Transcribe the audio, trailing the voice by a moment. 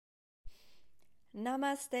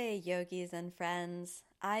Namaste, yogis and friends.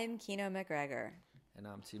 I'm Kino McGregor. And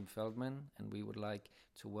I'm Tim Feldman, and we would like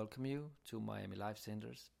to welcome you to Miami Life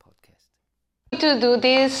Center's podcast. To do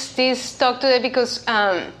this talk today because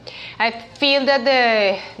I feel that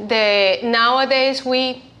the nowadays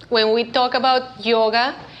when we talk about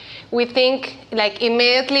yoga, we think like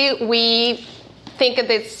immediately we think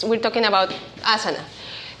that we're talking about asana.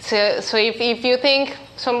 So if you think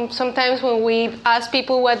sometimes when we ask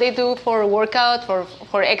people what they do for workout,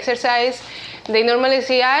 for exercise, they normally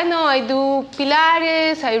say, I do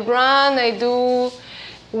Pilates, I run, I do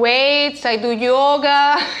weights, I do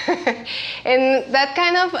yoga. And that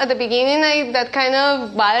kind of, at the beginning, that kind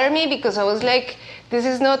of bothered me because I was like, this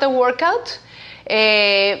is not a workout.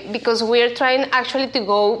 Because we're trying actually to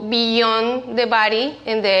go beyond the body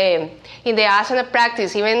in the asana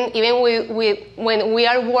practice. Even when we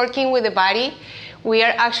are working with the body, we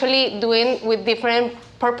are actually doing with different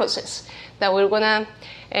purposes that we're gonna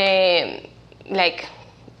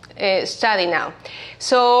study now.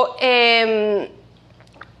 So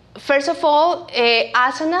first of all,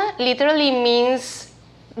 asana literally means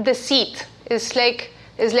the seat. It's a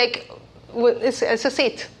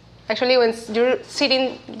seat. Actually, when you're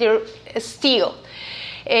sitting, you're still.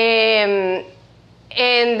 And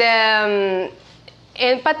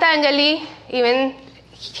Patanjali, even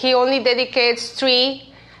he only dedicates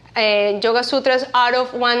 3 Yoga Sutras out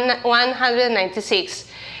of 196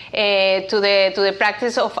 to the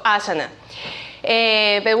practice of asana.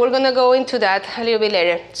 But we're going to go into that a little bit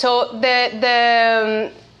later. So the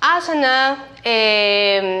asana,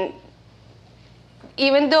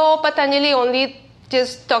 even though Patanjali only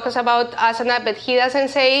just talks about asana, but he doesn't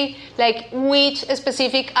say like which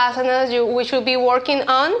specific asanas we should be working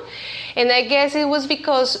on. And I guess it was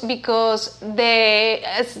because the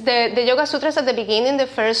Yoga Sutras at the beginning, the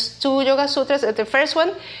first 2 Yoga Sutras, the first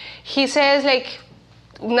one, he says like,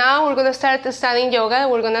 now we're going to start studying yoga.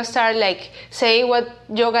 We're going to start like saying what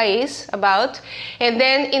yoga is about. And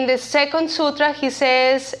then in the second sutra, he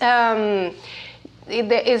says,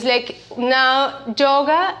 it's like now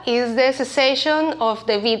yoga is the cessation of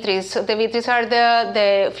the vitris. So the vitris are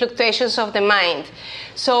the fluctuations of the mind.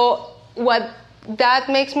 So what that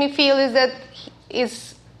makes me feel is that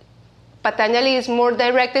Patanjali is more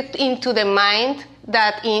directed into the mind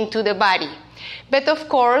than into the body. But of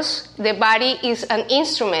course, the body is an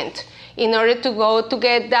instrument in order to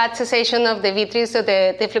get that cessation of the vitris, or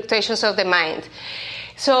the fluctuations of the mind.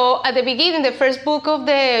 So at the beginning, the first book of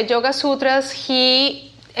the Yoga Sutras,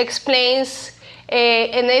 he explains,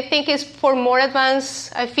 and I think it's for more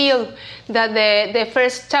advanced, I feel that the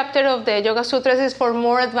first chapter of the Yoga Sutras is for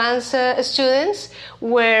more advanced students,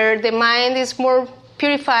 where the mind is more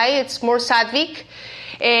purified, it's more sattvic.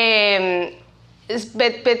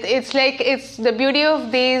 But it's the beauty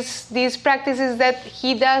of these practices that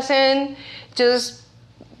he doesn't just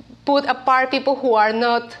put apart people who are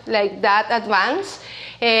not like that advanced.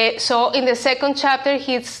 So in the second chapter,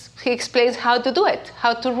 he explains how to do it,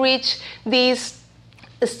 how to reach this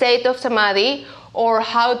state of samadhi, or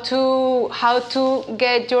how to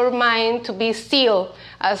get your mind to be still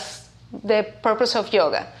as the purpose of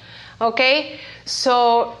yoga. Okay,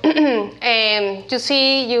 so you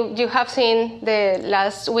see, you have seen the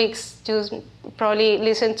last weeks. You probably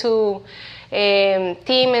listened to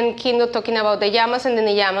Tim and Kino talking about the yamas and the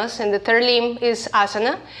niyamas, and the third limb is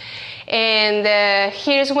asana. And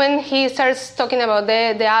here's when he starts talking about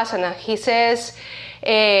the asana. He says,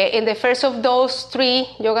 in the first of those 3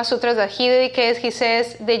 Yoga Sutras that he dedicates, he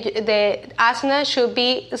says the asana should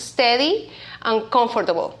be steady and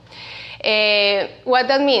comfortable. What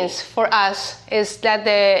that means for us is that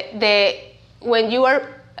when you are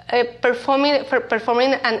performing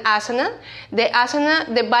an asana,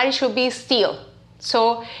 the body should be still.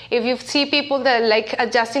 So if you see people that like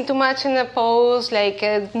adjusting too much in the pose, like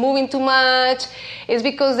moving too much, it's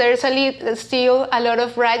because there's still a lot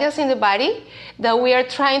of rajas in the body that we are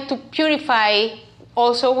trying to purify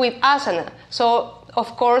also with asana. So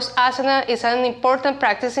of course, asana is an important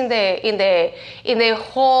practice in the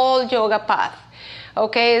whole yoga path.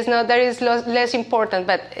 Okay, it's not that it's less important,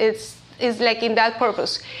 but it's like in that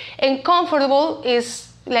purpose. And comfortable is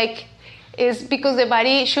because the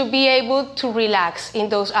body should be able to relax in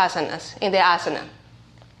those asanas, in the asana.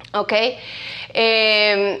 Okay,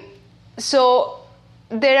 so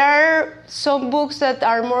there are some books that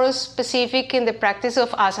are more specific in the practice of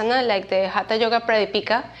asana, like the Hatha Yoga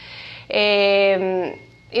Pradipika.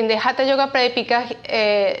 In the Hatha Yoga Pradipika,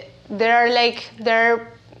 there are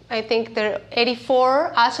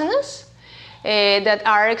 84 asanas that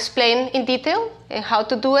are explained in detail, and how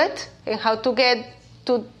to do it, and how to get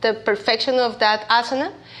to the perfection of that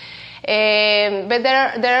asana. But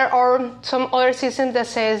there are some other systems that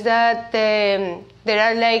says that there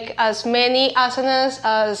are like as many asanas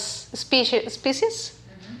as species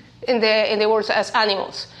in the world as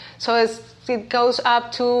animals. So it goes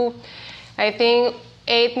up to, I think,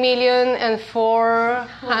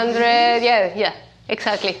 8,400,000. Yeah,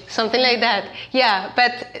 exactly, something like that. Yeah,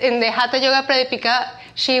 but in the Hatha Yoga Pradipika,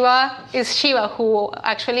 Shiva is Shiva who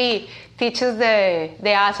actually teaches the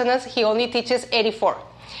asanas. He only teaches 84.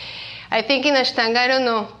 I think in Ashtanga, I don't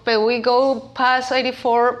know, but we go past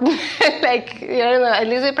 84, like, I don't know, at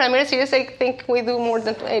least the primary series, I think we do more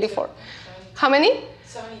than 84. How many?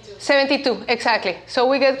 72, exactly. So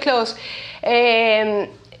we get close.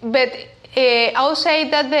 But I would say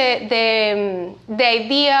that the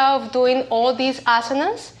idea of doing all these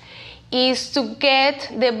asanas is to get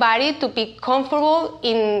the body to be comfortable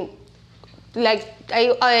in, like,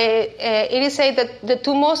 it is said that the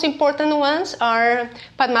two most important ones are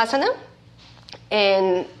Padmasana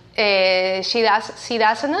and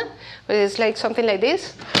Siddhasana, which is like something like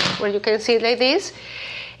this, where you can sit like this.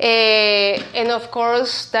 And of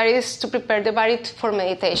course, that is to prepare the body for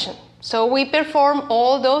meditation. So we perform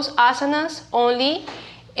all those asanas only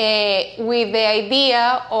with the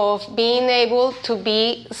idea of being able to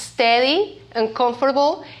be steady and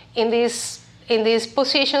comfortable in these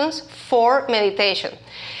positions for meditation.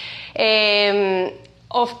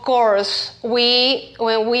 Of course,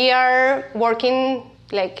 when we are working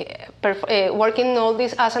working all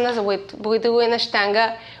these asanas we do in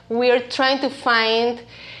Ashtanga, we are trying to find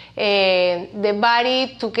the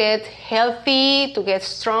body to get healthy, to get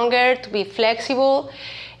stronger, to be flexible,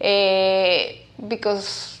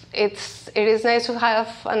 because it is nice to have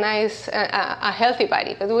a healthy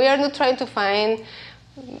body. But we are not trying to find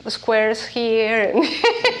squares here, and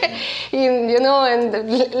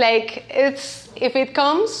and like if it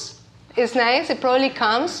comes, it's nice. It probably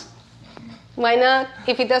comes. Why not?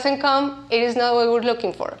 If it doesn't come, it is not what we're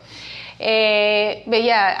looking for. But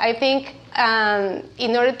yeah, I think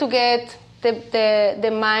in order to get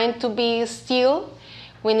the mind to be still,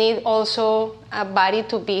 we need also a body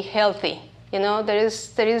to be healthy. There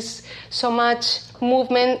is so much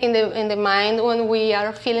movement in the mind when we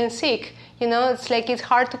are feeling sick. It's like it's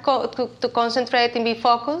hard to concentrate and be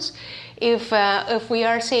focused if we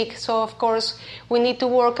are sick. So of course we need to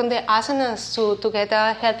work on the asanas to get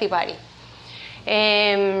a healthy body.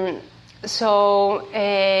 So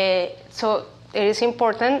it is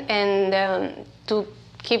important and to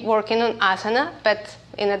keep working on asana, but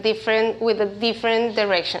with a different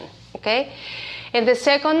direction. Okay. In the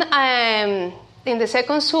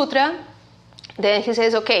second sutra, then he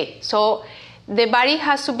says, okay, so the body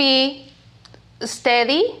has to be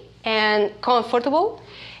steady and comfortable,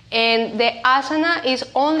 and the asana is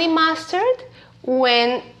only mastered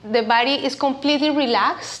when the body is completely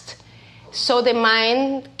relaxed, so the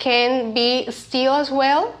mind can be still as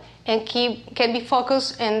well and can be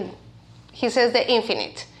focused, and he says the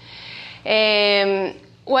infinite.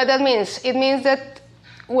 What that means? It means that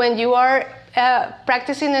when you are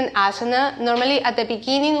practicing an asana, normally at the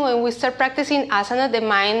beginning when we start practicing asana, the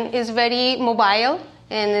mind is very mobile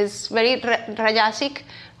and is very rajasic.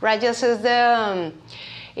 Rajas is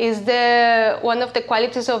one of the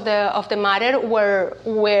qualities of the matter where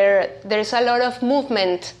there's a lot of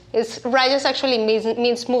movement. Rajas actually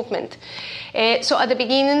means movement. So at the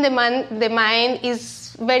beginning, the mind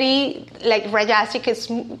is very like rajasic.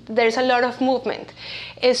 There's a lot of movement.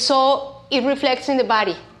 So it reflects in the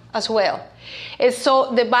body as well.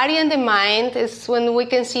 So the body and the mind is when we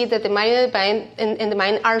can see that the mind and the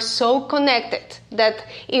mind are so connected that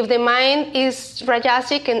if the mind is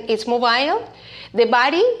rajasic and it's mobile, the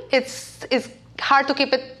body it's hard to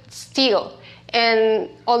keep it still, and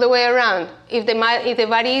all the way around. If the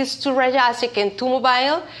body is too rajasic and too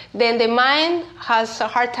mobile, then the mind has a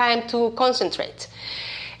hard time to concentrate.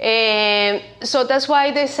 So that's why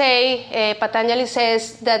they say, Patanjali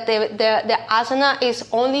says that the asana is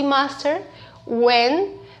only mastered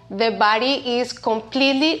when the body is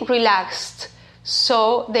completely relaxed,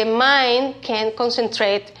 so the mind can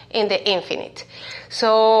concentrate in the infinite.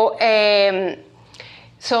 So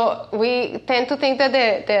we tend to think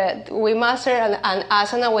that we master an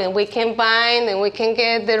asana when we can bind and we can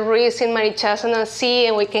get the wrist in Marichasana C,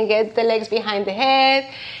 and we can get the legs behind the head,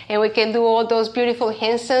 and we can do all those beautiful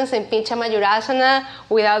handstands and Pincha Mayurasana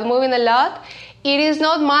without moving a lot. It is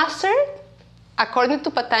not mastered according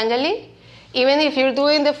to Patanjali. Even if you're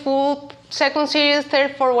doing the full second series,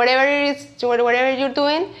 third, fourth, whatever you're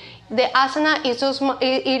doing, the asana is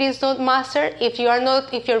not mastered if your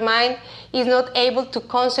mind is not able to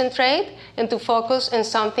concentrate and to focus on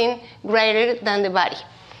something greater than the body.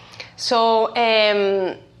 So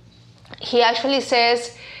he actually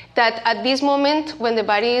says that at this moment, when the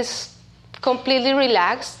body is completely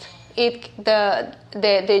relaxed,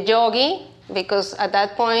 the yogi, because at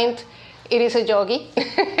that point it is a yogi,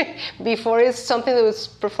 before it's something that was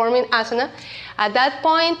performing asana, at that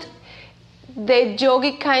point the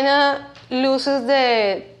yogi kind of loses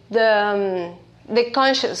the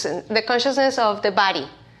consciousness of the body.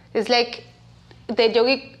 It's like the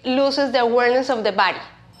yogi loses the awareness of the body.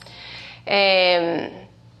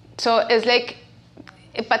 So it's like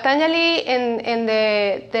Patanjali and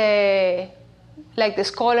the like the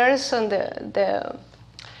scholars on the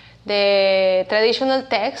traditional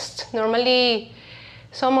text, normally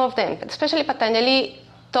some of them, especially Patanjali,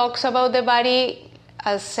 talks about the body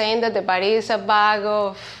as saying that the body is a bag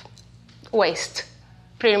of waste,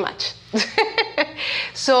 pretty much.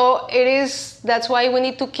 So that's why we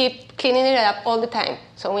need to keep cleaning it up all the time.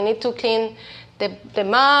 So we need to clean the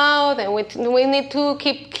mouth, and we need to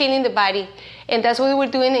keep cleaning the body. And that's what we're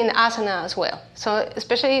doing in asana as well. So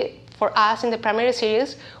especially for us in the primary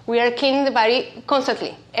series, we are cleaning the body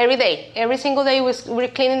constantly, every day. Every single day we're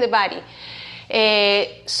cleaning the body.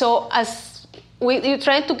 So as we're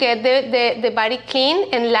trying to get the body clean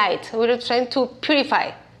and light. We're trying to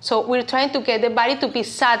purify. So we're trying to get the body to be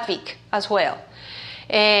sattvic as well.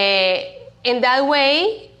 In that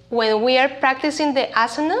way, when we are practicing the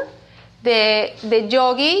asana, the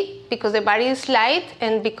yogi, because the body is light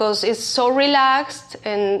and because it's so relaxed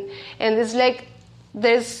and it's like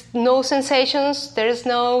there's no sensations, there's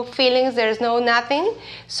no feelings, there's no nothing.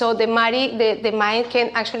 So the mind can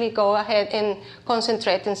actually go ahead and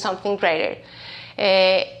concentrate in something greater.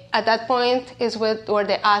 At that point is where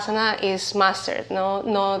the asana is mastered.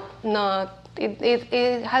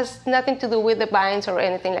 It has nothing to do with the binds or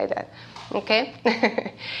anything like that. Okay.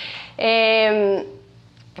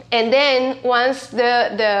 And then once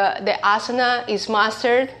the asana is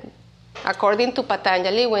mastered, according to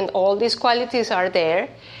Patanjali, when all these qualities are there,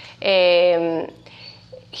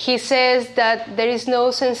 he says that there is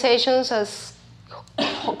no sensations as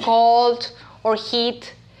cold or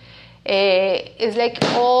heat. It's like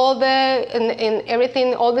all in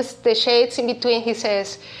everything, all the shades in between. He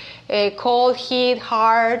says cold, heat,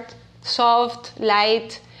 hard, soft,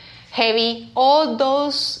 light, heavy. All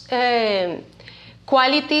those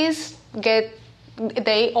qualities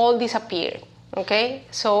they all disappear. Okay,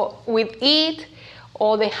 so with it,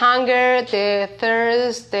 all the hunger, the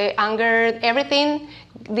thirst, the anger, everything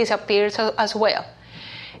disappears as well.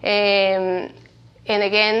 And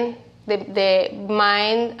again, the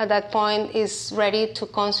mind at that point is ready to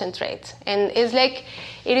concentrate. And it's like,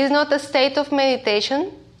 it is not a state of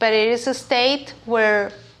meditation, but it is a state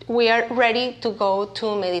where we are ready to go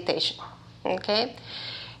to meditation. Okay?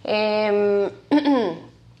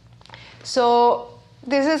 So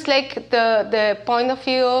this is like the point of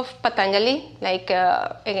view of Patanjali. Like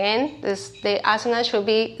again, the asana should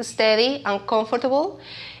be steady and comfortable,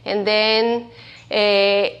 and then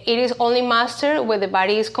it is only mastered when the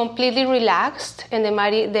body is completely relaxed and the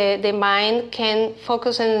mind can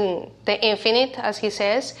focus on the infinite, as he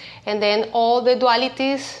says, and then all the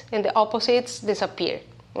dualities and the opposites disappear.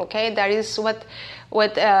 Okay, that is what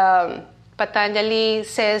Patanjali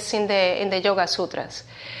says in the Yoga Sutras.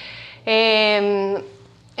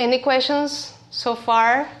 Any questions so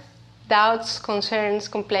far? Doubts, concerns,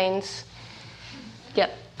 complaints? Yeah.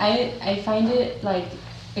 I find it like,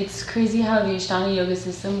 it's crazy how the Ashtanga yoga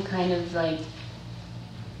system kind of like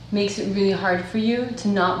makes it really hard for you to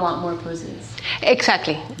not want more poses.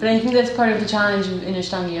 Exactly. But I think that's part of the challenge in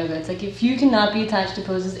Ashtanga yoga. It's like if you cannot be attached to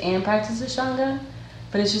poses and practice Ashtanga,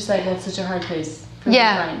 but it's just like that's such a hard place.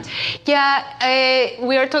 Yeah,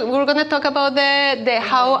 we're going to talk about the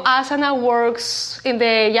how asana works in the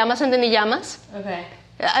yamas and the niyamas. Okay.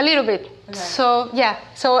 A little bit. Okay. So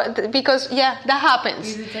because that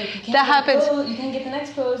happens. Because it's like you can't that happens. You can't get the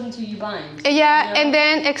next pose until you bind. Yeah, you know? and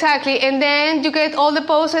then exactly, and then you get all the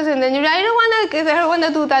poses, and then I don't want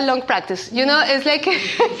to do that long practice. You know, it's like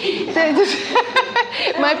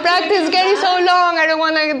my practice is getting so long. I don't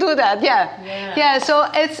want to do that. Yeah. So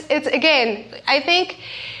it's again. I think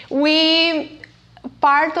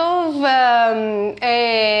part of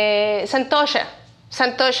santosha.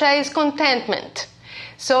 Santosha is contentment.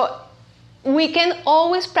 So we can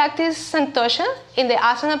always practice santosha in the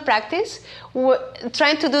asana practice,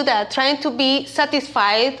 trying to do that, trying to be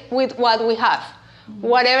satisfied with what we have,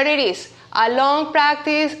 whatever it is. A long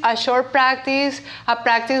practice, a short practice, a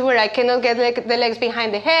practice where I cannot get the legs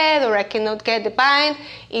behind the head or I cannot get the bind.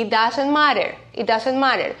 It doesn't matter. It doesn't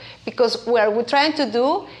matter. Because what we're trying to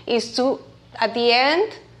do is to, at the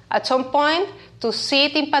end, at some point, to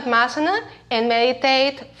sit in Padmasana and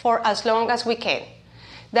meditate for as long as we can.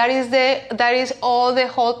 That is all the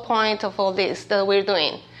whole point of all this that we're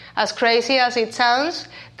doing. As crazy as it sounds,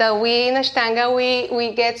 that we in Ashtanga,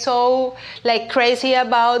 we get so like crazy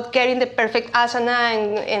about getting the perfect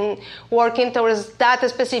asana and working towards that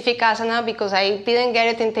specific asana because I didn't get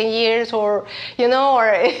it in 10 years or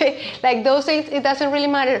like those things, it doesn't really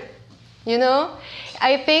matter,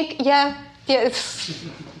 I think, it's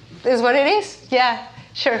what it is. Yeah,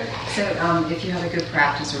 sure. So if you have a good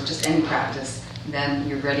practice or just any practice, then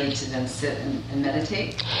you're ready to then sit and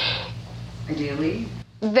meditate, ideally.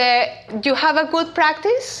 You have a good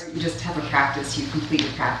practice? Or you just have a practice, you complete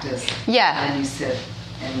your practice, yeah, and you sit,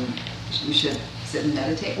 and you should sit and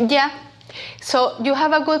meditate? Yeah. So you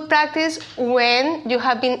have a good practice when you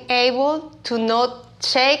have been able to not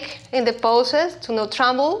shake in the poses, to not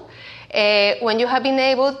tremble, when you have been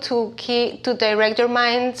able to direct your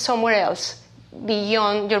mind somewhere else,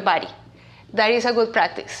 beyond your body. That is a good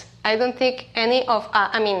practice. I don't think any of,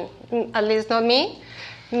 at least not me,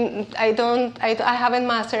 I haven't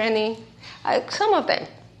mastered any, some of them,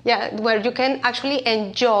 where you can actually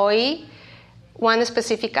enjoy one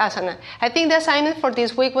specific asana. I think the assignment for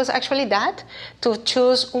this week was actually that, to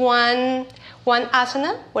choose one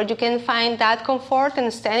asana where you can find that comfort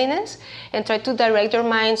and steadiness and try to direct your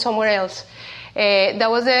mind somewhere else. That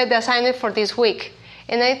was the assignment for this week.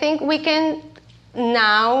 And I think we can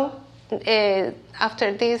now,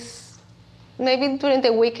 after this, maybe during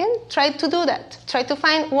the weekend, try to do that. Try to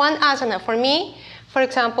find one asana. For me, for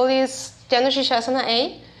example, is Janu Shirshasana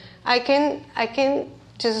A. I can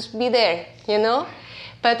just be there,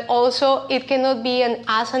 But also, it cannot be an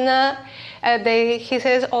asana. He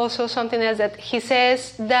says also something else, that he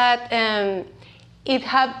says that it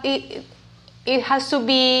has to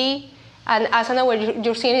be an asana where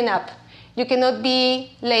you're sitting up. You cannot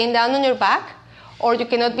be laying down on your back, or you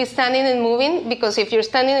cannot be standing and moving, because if you're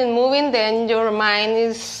standing and moving, then your mind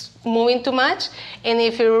is moving too much. And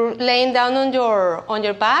if you're laying down on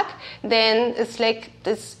your back, then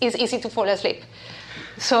it's easy to fall asleep.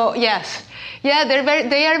 So yes, they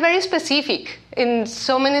are very specific in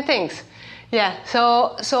so many things. Yeah.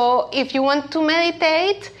 So if you want to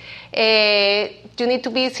meditate, you need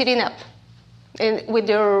to be sitting up, and with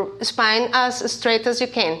your spine as straight as you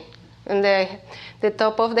can, and the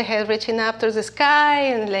top of the head reaching up towards the sky,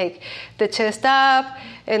 and like the chest up,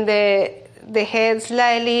 and the head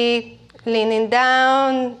slightly leaning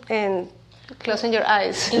down and closing your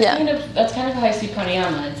eyes. That's kind of how I see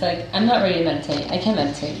pranayama. It's like, I'm not ready to meditate. I can't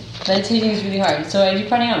meditate. Meditating is really hard. So I do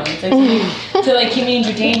pranayama. It's like to keep me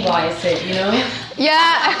entertained while I sit, Yeah.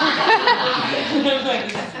 I'm like,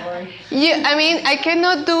 this is boring. Yeah,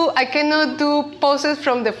 I cannot do poses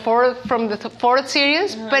from the fourth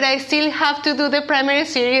series, but I still have to do the primary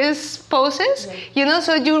series poses.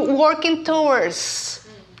 So you're working towards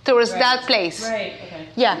that place. Right. Okay.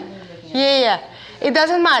 Yeah. It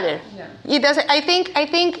doesn't matter. Yeah. It doesn't. I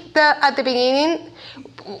think that at the beginning,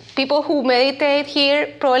 people who meditate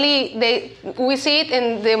here, probably we see it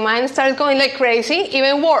and the mind starts going like crazy.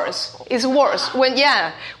 Even worse. It's worse when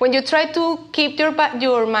you try to keep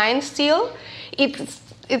your mind still. It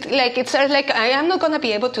starts like, I am not gonna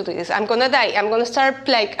be able to do this. I'm gonna die. I'm gonna stop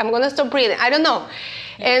breathing. I don't know.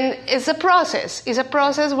 And it's a process. It's a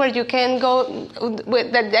process where you can go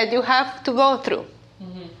that you have to go through.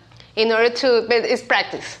 In order to, but it's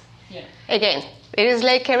practice. Yeah. Again, it is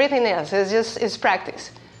like everything else. It's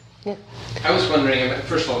practice. Yeah. I was wondering,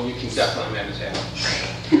 first of all, you can definitely meditate.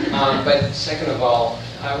 But second of all,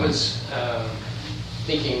 I was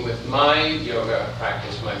thinking with my yoga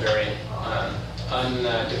practice, my very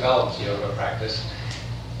undeveloped yoga practice,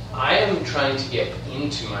 I am trying to get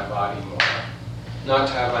into my body more, not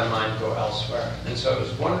to have my mind go elsewhere. And so I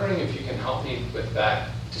was wondering if you can help me with that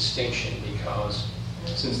distinction, because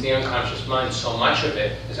since the unconscious mind, so much of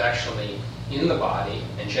it is actually in the body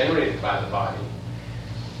and generated by the body.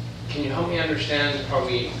 Can you help me understand, are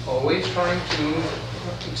we always trying to move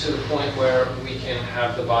to the point where we can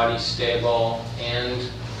have the body stable and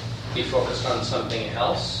be focused on something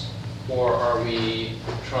else? Or are we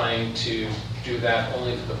trying to do that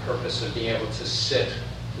only for the purpose of being able to sit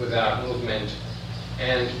without movement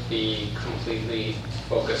and be completely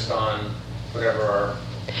focused on whatever?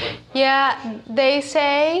 Yeah, they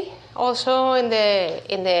say also in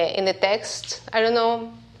the text, I don't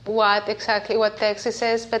know what text it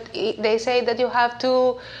says, but they say that you have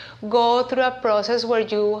to go through a process where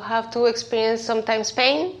you have to experience sometimes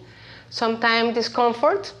pain, sometimes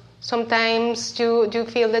discomfort, sometimes you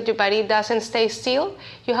feel that your body doesn't stay still.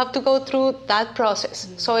 You have to go through that process,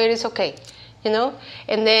 so it is okay,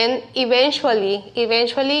 and then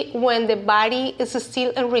eventually when the body is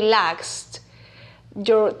still and relaxed,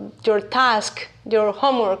 your task, your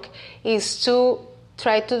homework is to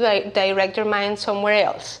try to direct your mind somewhere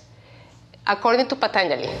else, according to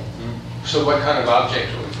Patanjali. So what kind of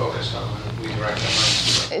object are we focused on when we direct our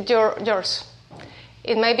minds to? Yours.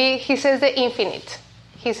 It might be, he says the infinite.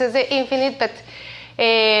 He says the infinite, but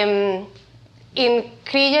in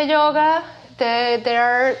Kriya Yoga, there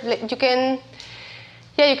are, you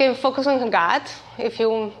can focus on God if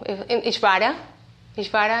in Ishvara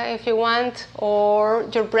if you want, or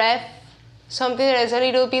your breath, something that is a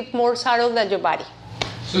little bit more subtle than your body.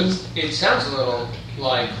 So it sounds a little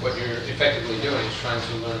like what you're effectively doing is trying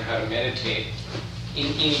to learn how to meditate in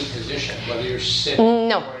any position, whether you're sitting or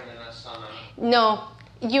in an asana. No,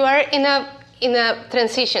 you are in a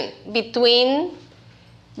transition between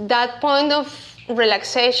that point of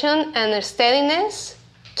relaxation and steadiness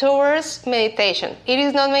towards meditation. It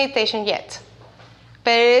is not meditation yet,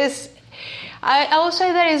 but it is. I would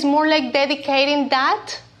say that it's more like dedicating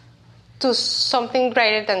that to something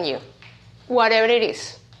greater than you, whatever it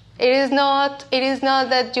is. It is not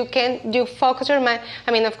that you focus your mind.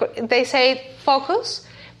 I mean, of course, they say focus,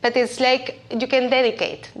 but it's like you can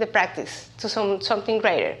dedicate the practice to something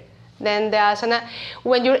greater than the asana.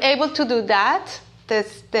 When you're able to do that, then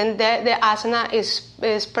the asana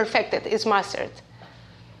is perfected, is mastered.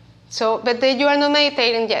 So, but you are not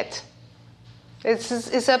meditating yet.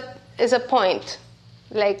 It's a point,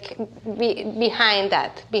 like behind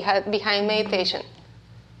that, behind meditation.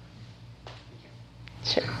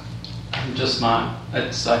 Sure. Just my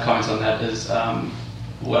comment on that is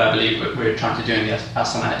what I believe what we're trying to do in the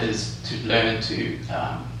asana is to learn to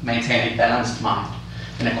maintain a balanced mind,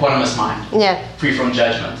 an equanimous mind, free from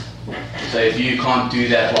judgment. So if you can't do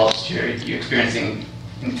that whilst you're experiencing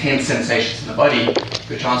intense sensations in the body,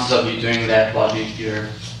 the chances of you doing that while you're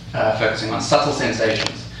focusing on subtle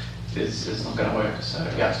sensations is not going to work. So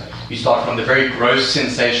you start from the very gross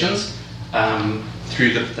sensations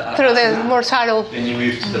through the more subtle. Then you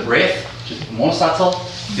move to the breath, which is more subtle.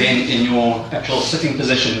 Then in your actual sitting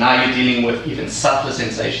position, now you're dealing with even subtler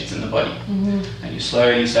sensations in the body, and you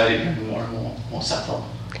slowly becoming more and more subtle.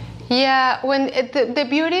 Yeah, when the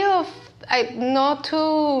beauty of not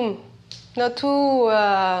to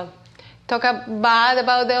talk bad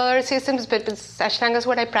about the other systems, but Ashtanga is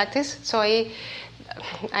what I practice, so I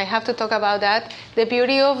have to talk about that. The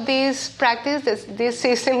beauty of this practice, this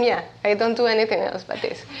system, I don't do anything else but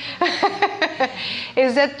this,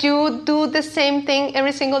 is that you do the same thing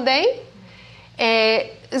every single day.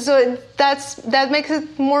 So that makes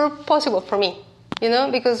it more possible for me,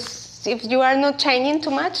 because if you are not changing too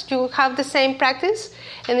much, you have the same practice,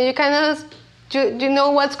 and you kind of you know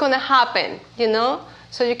what's going to happen,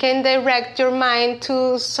 so you can direct your mind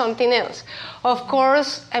to something else. Of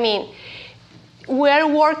course, I mean, we are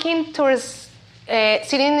working towards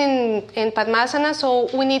sitting in Padmasana, so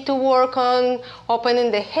we need to work on opening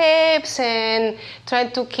the hips and trying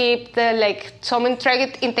to keep some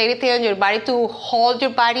integrity on your body to hold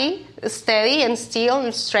your body steady and still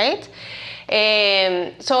and straight.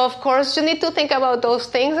 So of course you need to think about those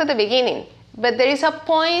things at the beginning, but there is a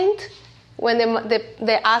point when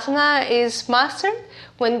the asana is mastered,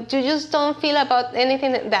 when you just don't feel about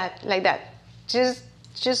anything like that. Just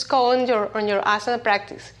go on your asana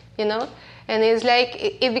practice, and it's like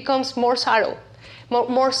it becomes more subtle,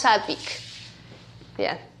 more sattvic.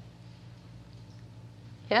 Yeah,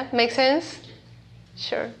 makes sense?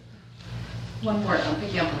 Sure. One more, I'm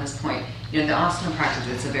picking up on this point. The asana practice,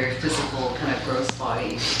 it's a very physical, kind of gross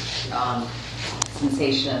body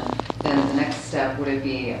sensation. Then the next step, would it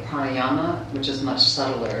be a pranayama, which is much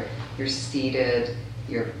subtler? You're seated,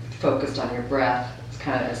 you're focused on your breath. It's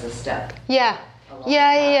kind of as a step. Yeah.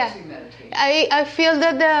 I feel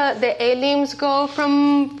that the A-limbs go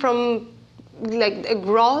from like a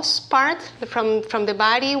gross part, from the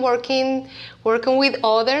body, working with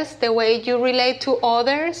others, the way you relate to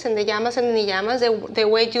others, and the yamas and the niyamas, the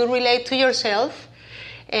way you relate to yourself,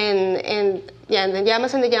 and the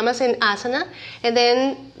yamas and the yamas in asana, and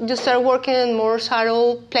then you start working in more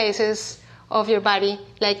subtle places of your body,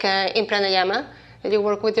 like in pranayama, and you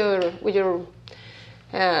work with your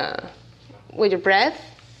breath,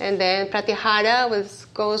 and then pratyahara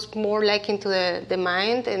goes more like into the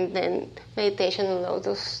mind, and then meditation and all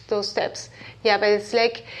those steps. Yeah, but it's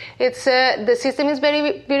like the system is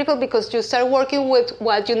very beautiful because you start working with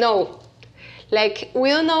what you know. Like, we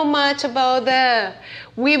don't know much about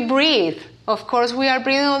we breathe. Of course, we are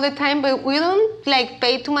breathing all the time, but we don't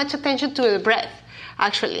pay too much attention to the breath,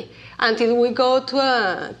 actually, until we go to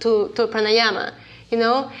a pranayama,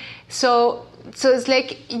 So it's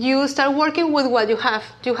like you start working with what you have.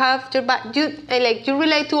 You have you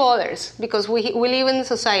relate to others because we live in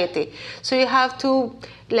society. So you have to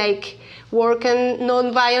like work on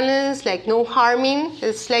non-violence, like no harming.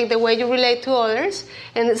 It's like the way you relate to others,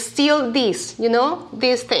 and it's still this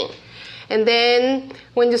thing. And then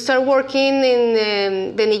when you start working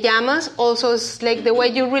in the niyamas, also it's like the way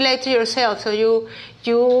you relate to yourself. So you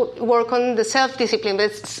work on the self-discipline, but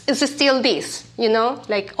it's still this,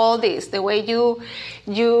 like all this, the way you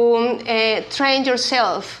train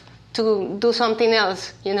yourself to do something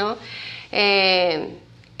else, And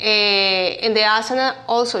the asana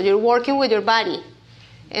also, you're working with your body.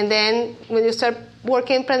 And then when you start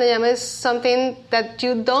working pranayama, is something that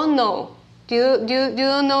you don't know. You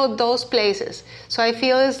don't know those places. So I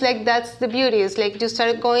feel it's like that's the beauty. It's like you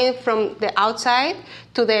start going from the outside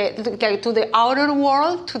to the outer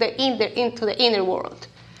world into the inner world.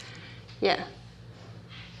 Yeah.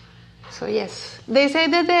 So yes, they say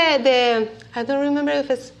that the I don't remember if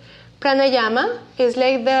it's pranayama is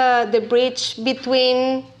like the bridge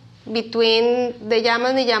between the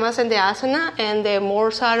yamas, niyamas, and the asana, and the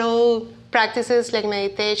more subtle practices like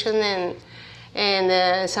meditation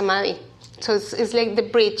and samadhi. So it's like the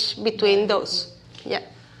bridge between those. Yeah.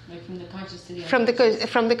 Like from the conscious to the unconscious.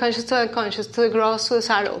 From the conscious to the unconscious, to the gross to the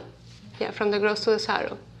subtle. Yeah, from the gross to the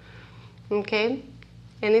subtle. Okay.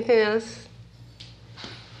 Anything else?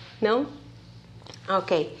 No?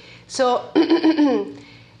 Okay. So,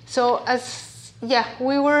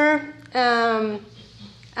 we were.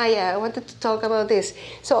 I wanted to talk about this.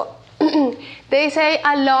 So they say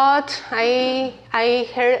a lot. I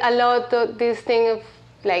heard a lot of this thing of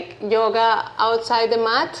like yoga outside the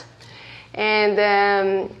mat, and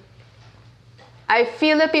I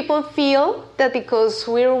feel that people feel that because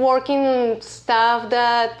we're working on stuff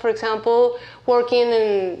that, for example, working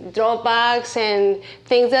in drawbacks and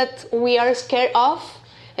things that we are scared of,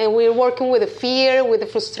 and we're working with the fear, with the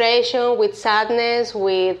frustration, with sadness,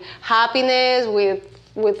 with happiness, with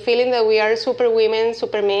feeling that we are super women,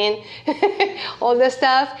 super men, all the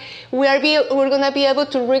stuff, we're going to be able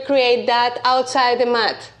to recreate that outside the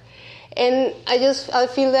mat. And I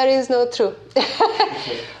feel that is not true.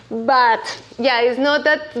 But yeah, it's not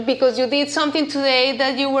that because you did something today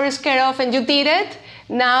that you were scared of and you did it,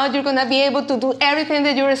 now you're going to be able to do everything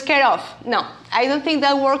that you were scared of. No, I don't think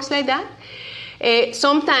that works like that.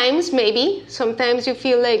 Sometimes you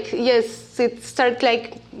feel like, yes, it starts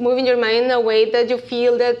like moving your mind in a way that you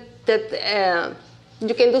feel that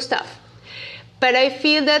you can do stuff. But I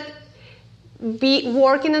feel that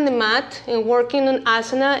working on the mat and working on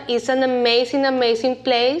asana is an amazing, amazing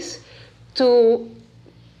place to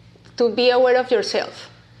be aware of yourself,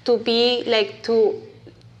 to be like to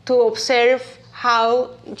observe how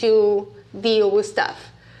you deal with stuff,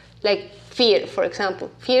 like fear, for example.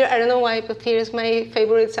 Fear, I don't know why, but fear is my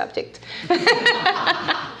favorite subject.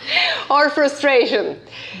 Or frustration.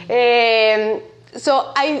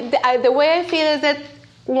 So the way I feel is that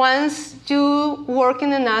once you work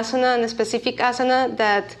in an asana, in a specific asana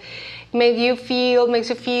that makes you feel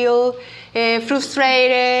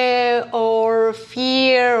frustrated or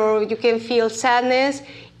fear, or you can feel sadness,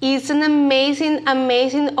 it's an amazing,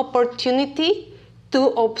 amazing opportunity to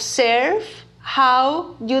observe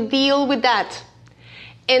how you deal with that.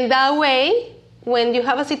 And that way, when you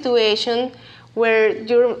have a situation where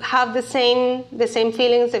you have the same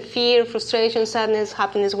feelings, the fear, frustration, sadness,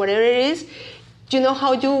 happiness, whatever it is, you know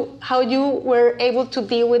how you were able to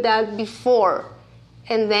deal with that before,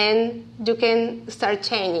 and then you can start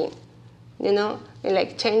changing,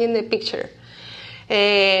 like changing the picture.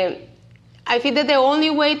 I feel that the only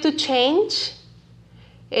way to change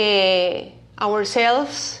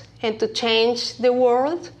ourselves and to change the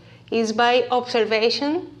world is by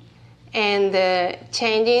observation and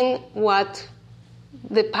changing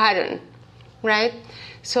the pattern, right?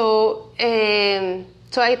 So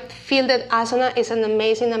I feel that asana is an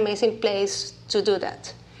amazing, amazing place to do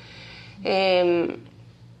that. And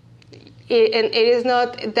it is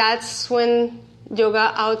not, that's when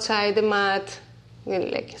yoga outside the mat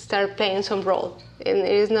like start playing some role. And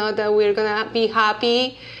it is not that we're gonna be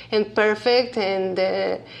happy and perfect and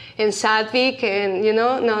sattvic and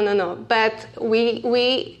no. But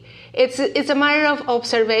it's a matter of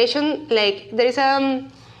observation. Like there is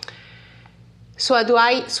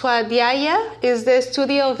Swadhyaya is the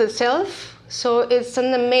study of the self. So it's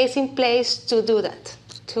an amazing place to do that,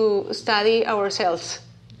 to study ourselves.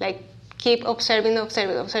 Like keep observing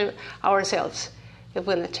ourselves if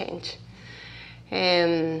we're gonna change.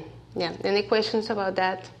 Any questions about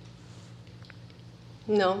that?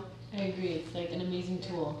 No? I agree, it's like an amazing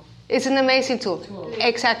tool. It's an amazing tool.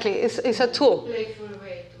 Exactly, it's a tool. Playful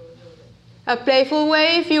way to do a playful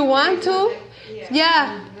way if you want to.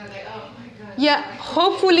 Yeah. Yeah,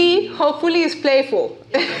 hopefully it's playful.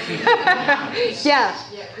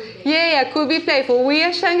 Yeah, could be playful. We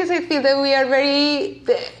as Ashtangas, I feel that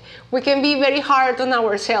we can be very hard on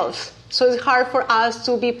ourselves. So it's hard for us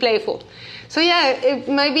to be playful. So yeah, it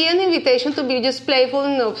might be an invitation to be just playful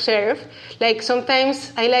and observe. Like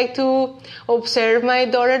sometimes I like to observe my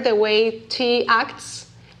daughter the way she acts,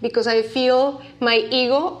 because I feel my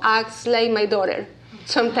ego acts like my daughter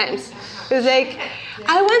sometimes. It's like,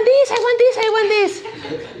 I want this.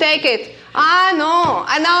 Take it. No,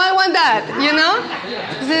 and now I want that, you know?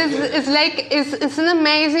 It's an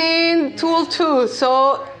amazing tool too.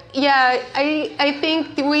 So yeah, I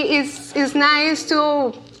think it's nice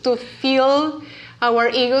to feel our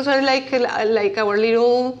egos are like our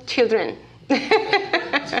little children.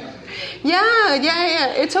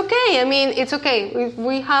 Yeah, it's okay. I mean, it's okay.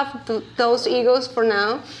 We have those egos for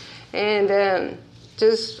now, and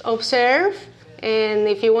just observe. And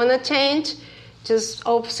if you want to change, just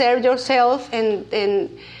observe yourself. And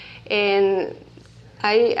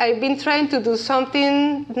I've been trying to do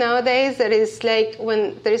something nowadays that is like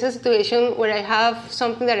when there is a situation where I have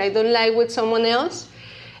something that I don't like with someone else,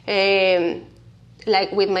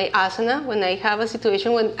 like with my asana, when I have a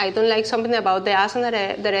situation when I don't like something about the asana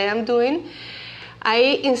that I am doing,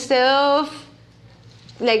 instead of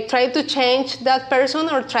like trying to change that person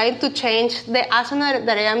or trying to change the asana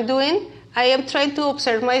that I am doing, I am trying to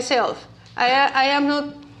observe myself. I am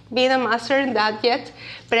not being a master in that yet,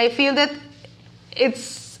 but I feel that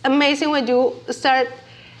it's amazing when you start,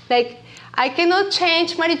 like, I cannot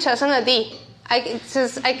change Marichasana D. I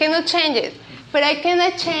cannot change it, but I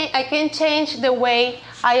can change the way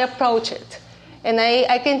I approach it, and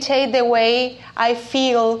I can change the way I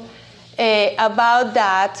feel about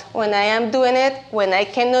that when I am doing it, when I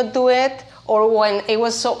cannot do it, or when it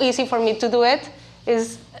was so easy for me to do it.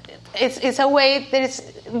 It's a way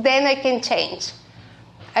then I can change.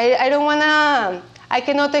 I don't wanna. I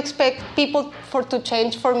cannot expect people to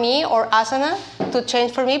change for me or asana to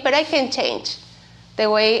change for me, but I can change the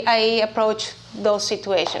way I approach those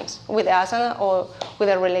situations with asana or with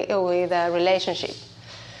a relationship.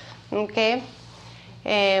 Okay.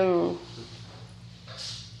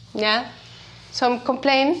 Yeah. Some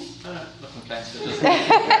complaint? No complaints. But just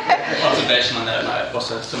observation on that. And I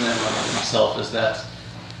also something about myself is that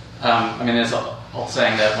there's an old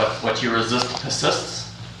saying that what you resist persists.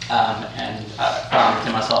 And I found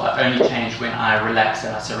to myself, I only change when I relax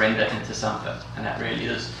and I surrender into something. And that really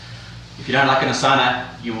is, if you don't like an asana,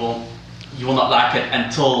 you will not like it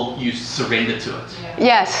until you surrender to it. Yeah.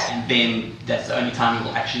 Yes. And then that's the only time you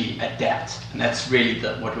will actually adapt. And that's really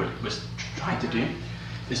what we're trying to do,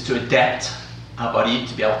 is to adapt our body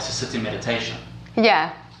to be able to sit in meditation.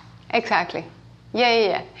 Yeah, exactly.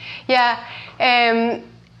 Yeah.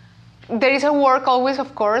 There is a work always,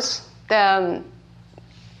 of course.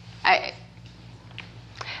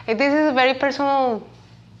 This is a very personal,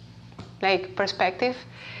 perspective,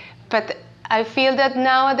 but I feel that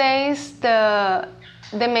nowadays the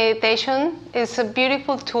meditation is a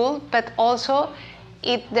beautiful tool, but also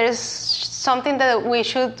there's something that we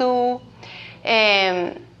should do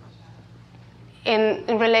in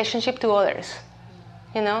relationship to others,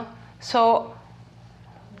 you know. So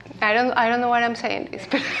I don't know what I'm saying this,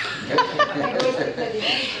 but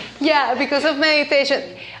yeah, because of meditation.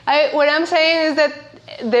 What I'm saying is that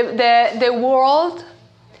the world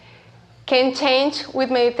can change with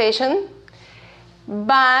meditation,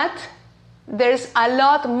 but there's a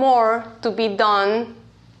lot more to be done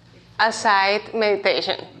aside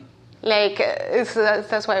meditation.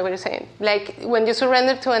 That's why we're saying. Like when you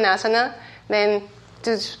surrender to an asana, then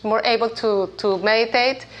just more able to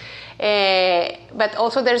meditate. But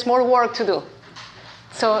also there's more work to do.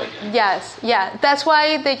 So yes, that's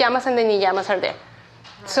why the yamas and the niyamas are there.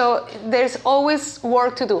 So there's always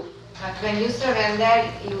work to do. But when you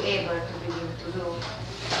surrender, you're able to begin to do.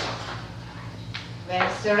 When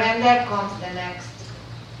surrender comes the next.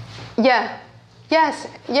 Yeah. Yes.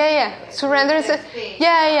 Yeah. Surrender is.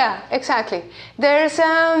 Yeah. Exactly. There's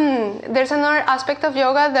another aspect of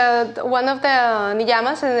yoga. One of the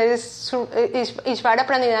niyamas, and it is Ishvara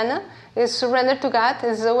Pranidhana, is surrender to God.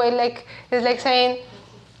 It's a way it's like saying,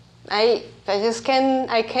 I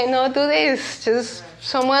cannot do this. Just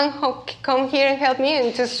someone come here and help me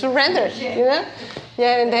and just surrender. You know.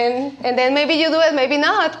 Yeah, and then maybe you do it, maybe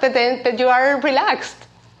not, but you are relaxed.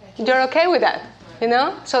 You're okay with that. You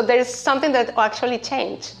know? So there's something that actually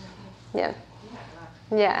changed. Yeah.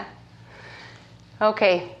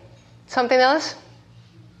 Okay. Something else?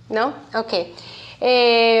 No? Okay.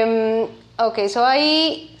 Okay, so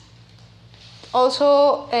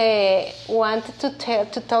also wanted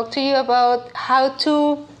to talk to you about how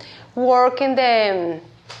to work in the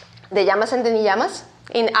yamas and the niyamas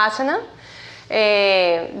in asana.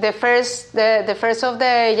 The first of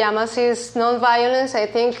the yamas is non-violence. I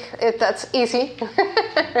think that's easy.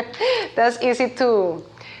 That's easy to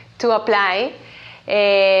apply.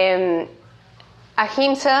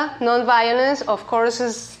 Ahimsa, non-violence, of course,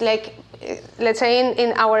 is like, let's say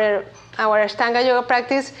in our Ashtanga yoga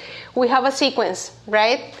practice, we have a sequence,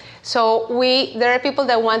 right? So there are people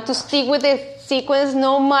that want to stick with the sequence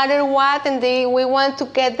no matter what, and we want to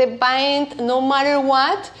get the bind no matter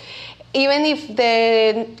what. Even if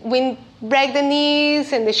we break the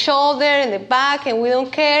knees and the shoulder and the back and we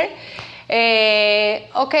don't care,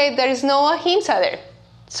 okay, there is no ahimsa there.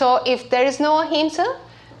 So if there is no ahimsa,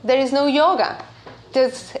 there is no yoga.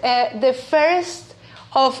 That's the first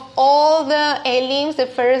of all the limbs, the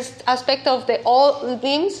first aspect of all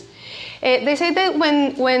limbs. They say that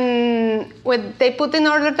when they put in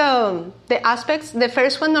order the aspects, the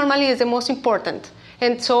first one normally is the most important.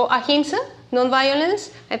 And so ahimsa,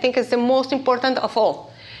 non-violence, I think is the most important of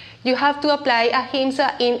all. You have to apply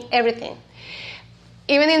ahimsa in everything.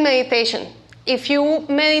 Even in meditation. If you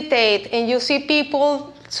meditate and you see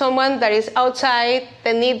someone that is outside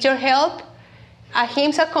that needs your help,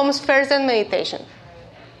 ahimsa comes first than meditation.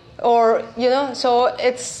 Or, so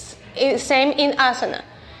it's same in asana.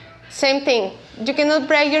 Same thing. You cannot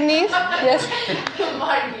break your knees. Yes?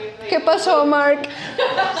 ¿Qué pasó, Mark?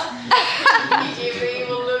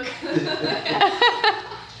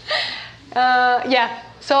 Yeah.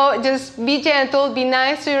 So just be gentle, be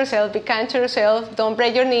nice to yourself, be kind to yourself. Don't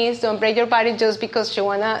break your knees, don't break your body just because you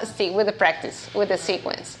want to stick with the practice, with the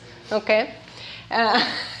sequence. Okay?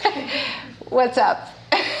 What's up?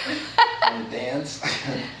 Dance.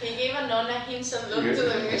 He gave a non-ahimsa look to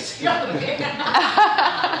the music.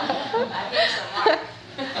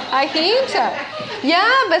 Ahimsa.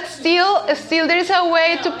 Yeah, but still there is a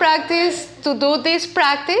way to do this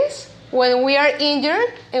practice when we are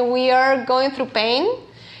injured and we are going through pain.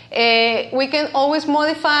 We can always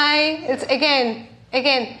modify. It's again.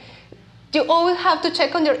 You always have to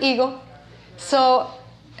check on your ego. So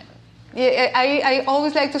I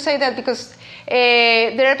always like to say that because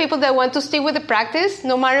there are people that want to stick with the practice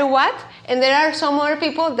no matter what, and there are some other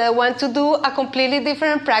people that want to do a completely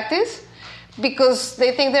different practice because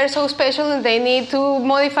they think they're so special and they need to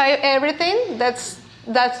modify everything. That's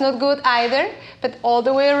not good either, but all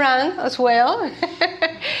the way around as well.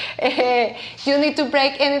 You need to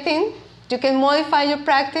break anything. You can modify your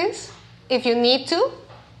practice if you need to.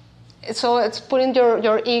 So it's putting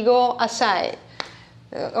your ego aside.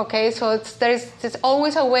 Okay, so there's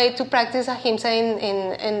always a way to practice ahimsa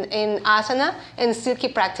in asana and still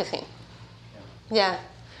keep practicing. Yeah.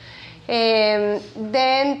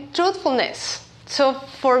 Then truthfulness. So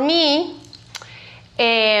for me,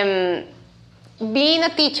 being a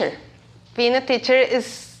teacher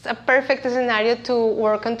is a perfect scenario to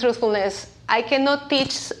work on truthfulness. I cannot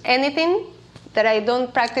teach anything that I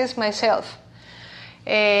don't practice myself.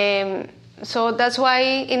 So that's why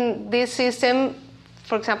in this system,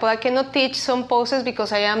 for example, I cannot teach some poses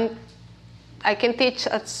because I can teach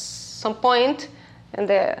at some point in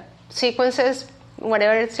the sequences,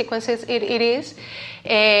 whatever sequences it is,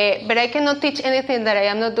 but I cannot teach anything that I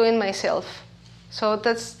am not doing myself. So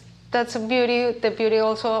that's the beauty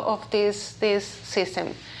also of this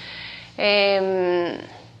system. I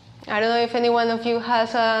don't know if any one of you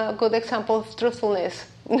has a good example of truthfulness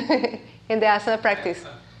in the asana practice.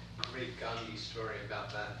 A great Gandhi story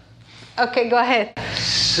about that. Okay, go ahead.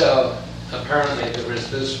 So apparently there was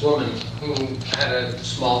this woman who had a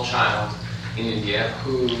small child in India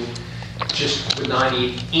who just would not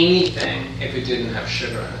eat anything if it didn't have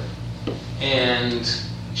sugar in it. And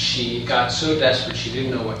she got so desperate she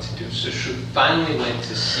didn't know what to do. So she finally went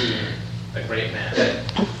to see a great man.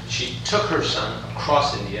 She took her son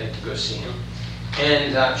across India to go see him.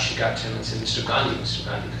 And she got to him and said, Mr. Gandhi,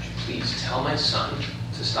 could you please tell my son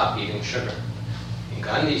to stop eating sugar? And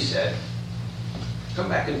Gandhi said, come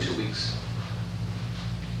back in 2 weeks.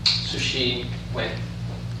 So she went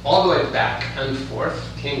all the way back and forth,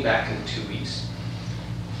 came back in 2 weeks.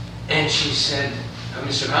 And she said,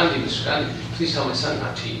 Mr. Gandhi, could you please tell my son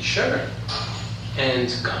not to eat sugar? And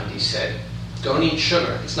Gandhi said, don't eat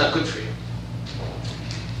sugar, it's not good for you.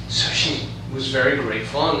 So she was very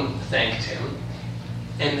grateful and thanked him,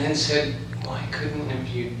 and then said, why couldn't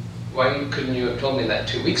you have told me that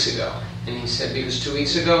 2 weeks ago? And he said, because 2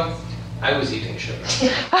 weeks ago, I was eating sugar.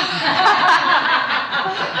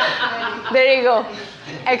 There you go.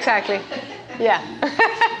 Exactly. Yeah.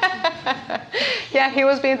 Yeah, he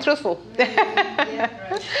was being truthful.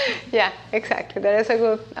 Yeah, exactly. That is a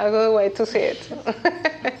good way to see it.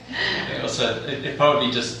 Also, it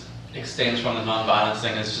probably just extends from the non-violence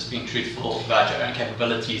thing as just being truthful about your own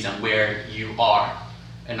capabilities and where you are,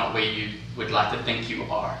 and not where you would like to think you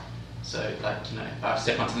are. So, like, if I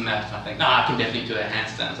step onto the mat and I think, I can definitely do a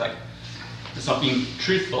handstand. It's like, it's not being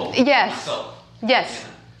truthful to myself. Yes,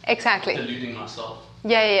 exactly. Deluding myself.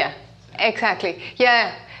 Yeah, exactly.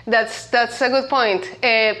 Yeah, that's a good point.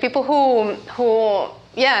 People who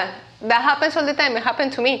that happens all the time. It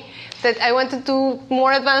happened to me that I wanted to do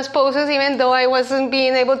more advanced poses, even though I wasn't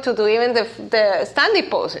being able to do even the standing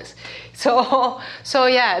poses. So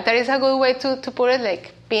yeah, that is a good way to put it.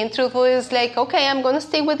 Like, being truthful is like, okay, I'm going to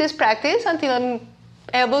stick with this practice until I'm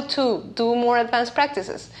able to do more advanced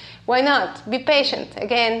practices. Why not? Be patient.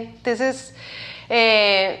 Again, this is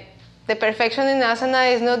the perfection in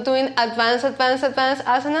asana is not doing advanced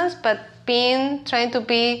asanas, but trying to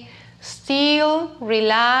be still,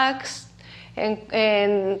 relaxed, and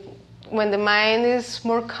when the mind is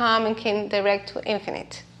more calm and can direct to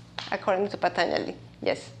infinite, according to Patanjali.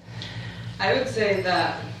 Yes. I would say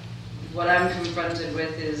that what I'm confronted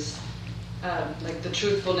with is like the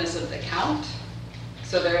truthfulness of the count.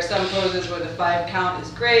 So there are some poses where the 5 count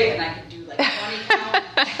is great and I can do like 20 count.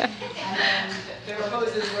 And then there are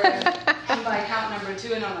poses where I'm by count number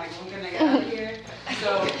 2 and I'm like, when can I get out of here?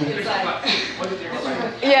 So it's like,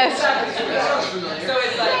 yes. So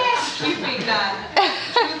it's like keeping that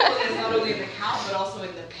truthfulness not only in the count but also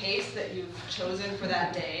in the pace that you've chosen for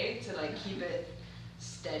that day to like keep it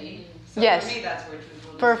steady. So yes. For me, that's where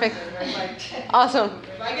truthfulness Perfect. is. Like, awesome.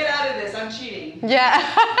 If I get out of this, I'm cheating. Yeah.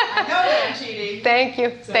 I know that I'm cheating. Thank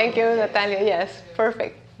you, Natalia. Yes,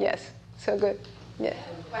 perfect. Yes, so good. Yeah.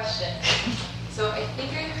 Question. So I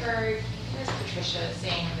think I heard it was Patricia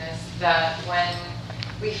saying this, that when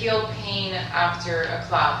we feel pain after a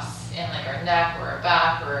class in like our neck or our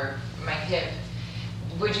back or my hip,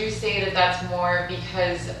 would you say that that's more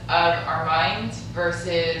because of our mind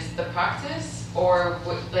versus the practice, or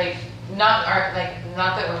not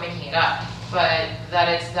that we're making it up, but that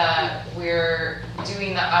it's that we're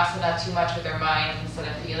doing the asana too much with our mind instead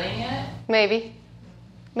of feeling it? Maybe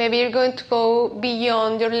you're going to go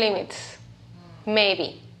beyond your limits.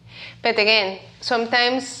 Maybe. But again,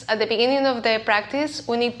 sometimes at the beginning of the practice,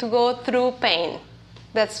 we need to go through pain.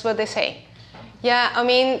 That's what they say. Yeah, I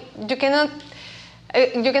mean, you cannot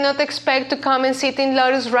expect to come and sit in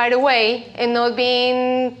lotus right away and not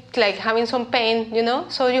being like having some pain,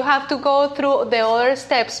 So you have to go through the other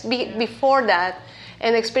steps before that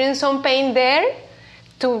and experience some pain there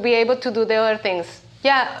to be able to do the other things.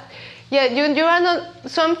 Yeah, you are not.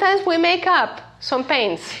 Sometimes we make up some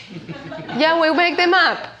pains. Yeah, we make them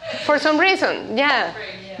up for some reason. Yeah,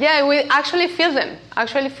 we actually feel them.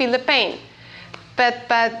 Actually feel the pain, but.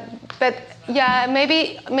 Yeah,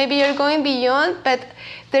 maybe you're going beyond, but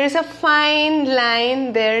there is a fine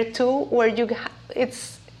line there too, where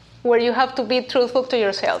you have to be truthful to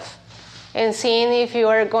yourself, and seeing if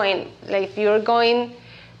you're going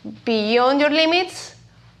beyond your limits,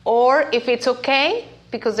 or if it's okay,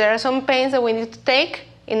 because there are some pains that we need to take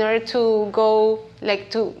in order to go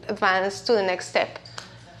to advance to the next step.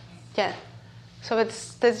 Yeah, so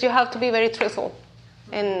you have to be very truthful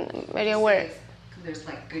and very aware. There's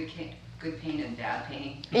like good pain and bad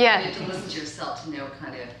pain. Yeah. You have to listen to yourself to know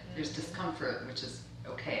there's discomfort, which is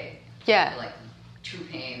okay. Yeah. Like true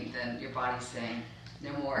pain, then your body's saying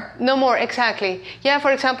no more. No more, exactly. Yeah,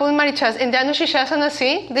 for example, in Marichas, in the Anushashasana,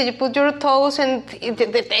 see, that you put your toes and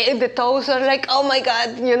the toes are like, oh my God,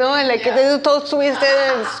 and like the toes twisted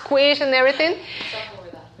and squished and everything.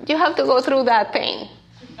 You have to go through that pain.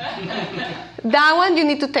 That one you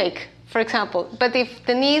need to take, for example. But if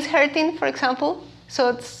the knee is hurting, for example, so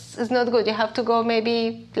it's not good. You have to go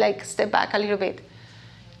maybe step back a little bit.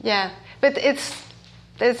 Yeah, but the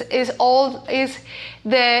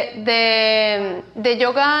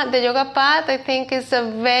yoga path. I think is a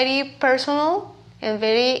very personal and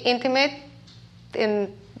very intimate, and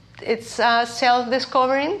it's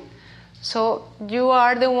self-discovering. So you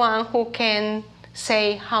are the one who can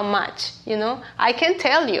say how much. I can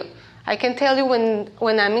tell you. I can tell you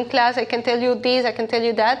when I'm in class. I can tell you this. I can tell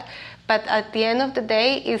you that. But at the end of the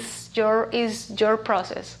day, is your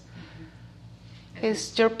process.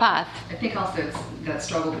 It's your path. I think also it's that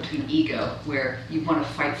struggle between ego, where you want to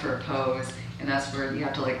fight for a pose, and that's where you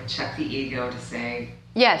have to check the ego to say.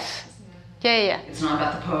 Yes. Yeah. It's not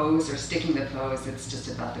about the pose or sticking the pose. It's just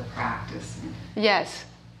about the practice. Yes.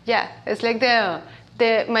 Yeah. It's like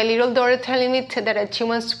my little daughter telling me that she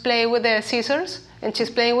wants to play with the scissors, and she's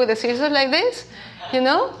playing with the scissors like this,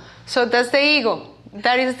 So that's the ego.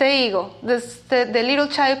 that is the ego. This the little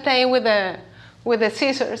child playing with the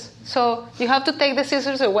scissors. So you have to take the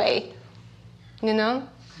scissors away, you know,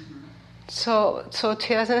 so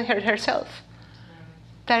she doesn't hurt herself.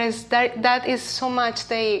 That is so much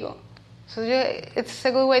the ego. So it's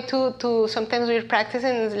a good way to sometimes we're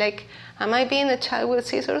practicing. It's like, am I being a child with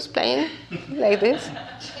scissors playing like this?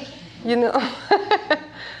 You know.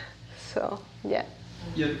 So yeah.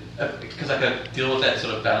 Yeah, because I could deal with that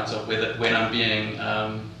sort of balance of when I'm being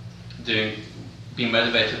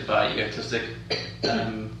motivated by egotistic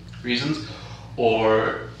reasons,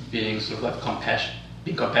 or being sort of like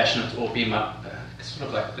being compassionate, or being sort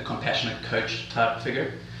of like the compassionate coach type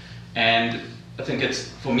figure. And I think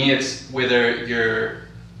for me it's whether if you're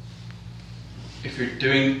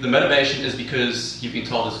doing the motivation is because you've been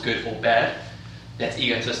told it's good or bad, that's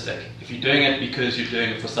egotistic. If you're doing it because you're doing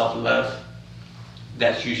it for self-love,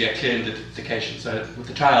 that's usually a clear indication. So with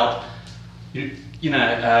the child,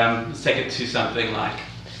 let's take it to something like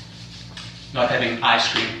not having ice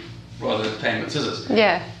cream rather than playing with scissors.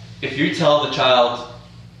 Yeah. If you tell the child,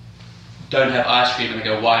 don't have ice cream, and they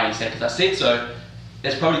go, why? And you say, because I said so,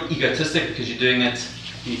 that's probably egotistic because you're doing it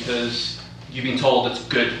because you've been told it's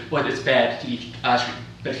good, well, it's bad to eat ice cream.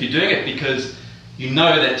 But if you're doing it because you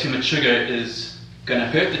know that too much sugar is going to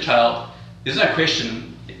hurt the child, there's no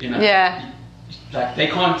question, Yeah. Like they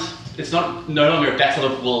can't, it's no longer a battle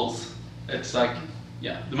of wills. It's like,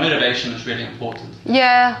 the motivation is really important.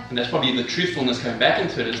 Yeah. And that's probably the truthfulness coming back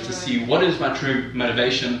into it, is to see what is my true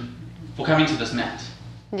motivation for coming to this mat.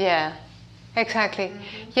 Yeah, exactly.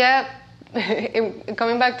 Yeah,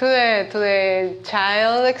 coming back to the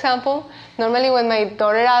child example, normally when my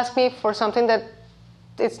daughter asks me for something that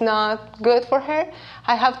it's not good for her,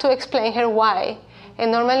 I have to explain her why.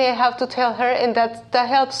 And normally I have to tell her, and that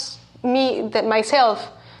helps me, myself,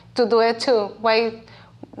 to do it too. Why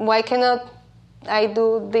cannot I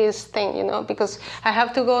do this thing, because I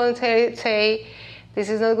have to go and say this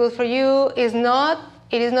is not good for you. It is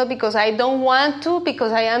not because I don't want to,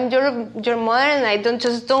 because I am your mother and I don't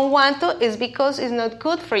want to. It's because it's not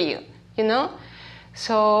good for you,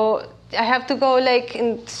 So I have to go like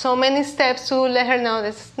in so many steps to let her know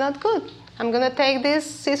this is not good. I'm gonna take these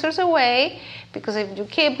scissors away, because if you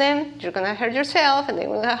keep them, you're gonna hurt yourself, and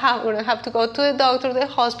we're gonna have to go to the doctor, the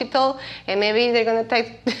hospital, and maybe they're gonna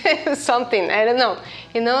take something. I don't know,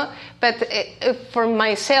 But for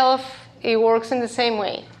myself, it works in the same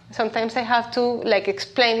way. Sometimes I have to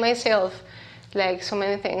explain myself, so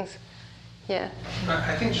many things. Yeah.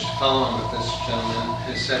 I think just to follow on what this gentleman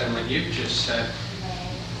has said and what you've just said.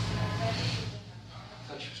 I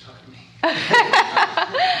thought she was talking to me.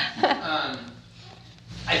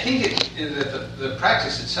 I think that the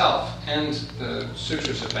practice itself and the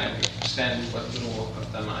sutras, if I understand what little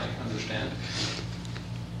of them I understand,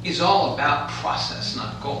 is all about process,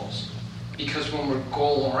 not goals. Because when we're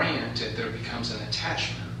goal-oriented, there becomes an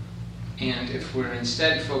attachment. And if we're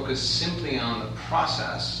instead focused simply on the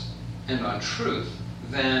process and on truth,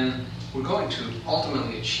 then we're going to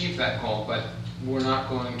ultimately achieve that goal, but we're not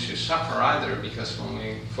going to suffer either, because when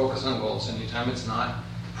we focus on goals, anytime it's not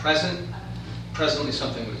presently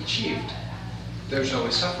something we've achieved, there's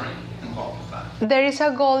always suffering involved with that. There is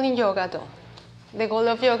a goal in yoga, though. The goal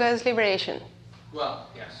of yoga is liberation. Well,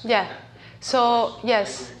 yes. Yeah. So,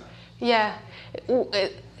 yes. Yeah.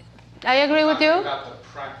 I agree with you. About the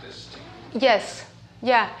practice. Yes.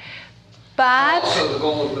 Yeah. But also, the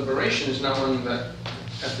goal of liberation is not one that,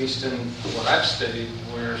 at least in what I've studied,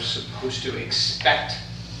 we're supposed to expect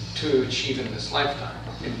to achieve in this lifetime.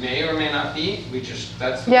 It may or may not be.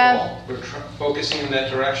 That's the goal. We're focusing in that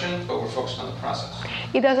direction, but we're focused on the process.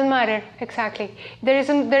 It doesn't matter exactly. There is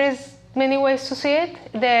many ways to see it.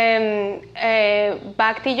 The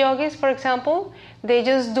Bhakti yogis, for example, they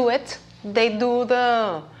just do it. They do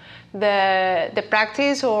the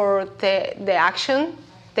practice or the action.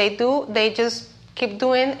 They just keep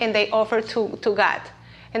doing, and they offer to God.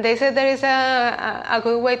 And they said there is a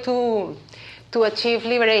good way to achieve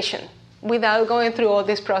liberation without going through all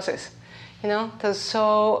this process,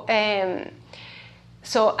 So I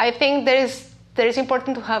think there is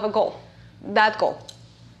important to have a goal,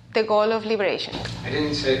 the goal of liberation. I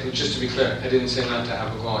didn't say, just to be clear, I didn't say not to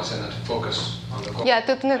have a goal. I said not to focus on the goal. Yeah,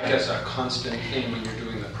 I guess a constant thing when you're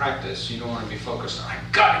doing the practice, you don't want to be focused on, I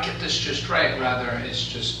gotta get this just right. Rather, it's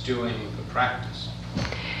just doing the practice,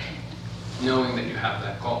 knowing that you have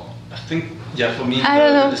that goal. I think, for me,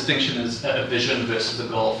 the distinction is a vision versus a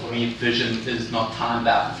goal. For me, vision is not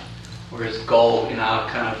time-bound, whereas goal in our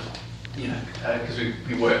kind of, because we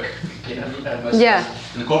work, most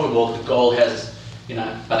in the corporate world, the goal has,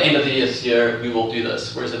 by the end of this year, we will do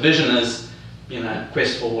this. Whereas a vision is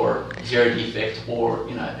quest for zero defect, or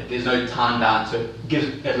there's no time bound. So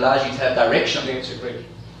it allows you to have direction. I think it's a great,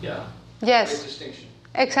 yes, great distinction.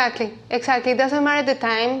 Exactly. It doesn't matter the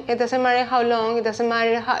time. It doesn't matter how long. It doesn't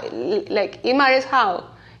matter how. It matters how.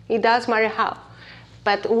 It does matter how.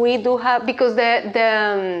 But we do have, because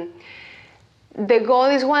the goal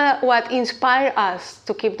is what inspires us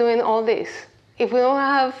to keep doing all this. If we don't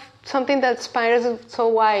have something that inspires us, so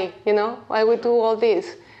why? Why we do all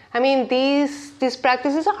this? I mean, this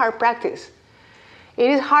practice is a hard practice. It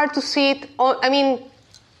is hard to sit.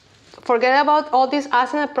 Forget about all this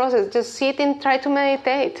asana process. Just sit and try to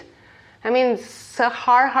meditate. I mean, it's a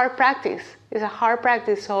hard practice. It's a hard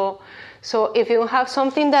practice. So if you have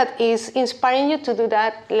something that is inspiring you to do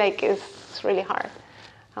that, it's really hard,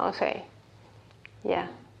 I would say. Yeah.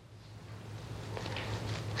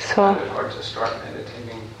 So. I find it hard to start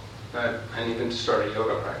meditating, and even to start a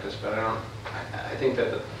yoga practice. But I think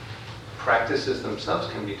that the practices themselves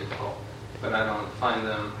can be difficult, but I don't find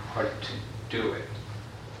them hard to do it.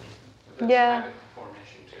 Yeah.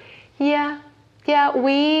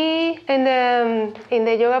 We in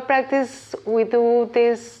the yoga practice we do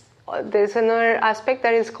this. There's another aspect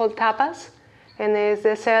that is called tapas, and it's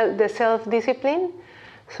the self-discipline.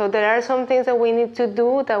 So there are some things that we need to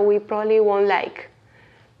do that we probably won't like.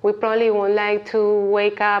 We probably won't like to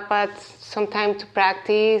wake up at some time to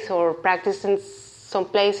practice, or practice in some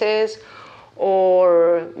places,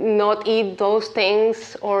 or not eat those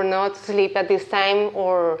things, or not sleep at this time,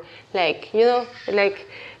 or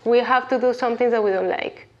we have to do something that we don't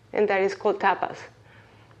like, and that is called tapas.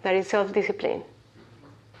 That is self-discipline.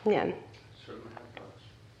 Yeah.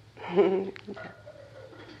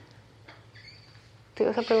 ¿Te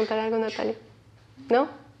ibas a preguntar algo, Natalia? No?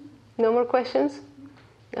 No more questions?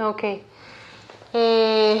 Okay.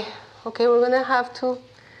 Okay, we're gonna have to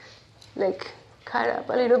cut up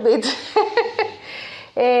a little bit.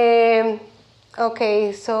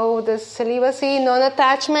 Okay, so the celibacy,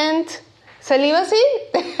 non-attachment, celibacy,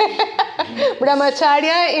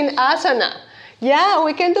 brahmacharya in asana. Yeah,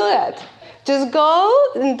 we can do that. Just go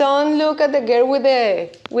and don't look at the girl with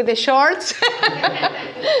the shorts.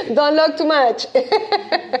 Don't look too much.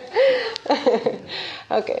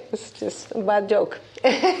 Okay, it's just a bad joke.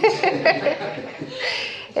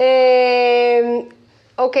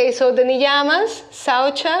 Okay, so the niyamas,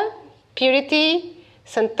 saucha, purity,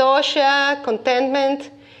 santosha, contentment.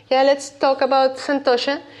 Yeah, let's talk about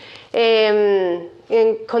santosha and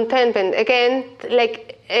contentment. Again,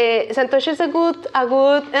 santosha is a good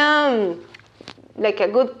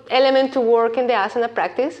element to work in the asana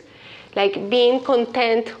practice, being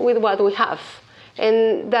content with what we have,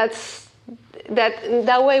 and that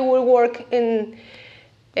way we'll work in.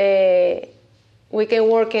 We can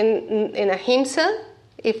work in ahimsa.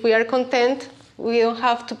 If we are content, we don't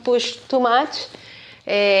have to push too much.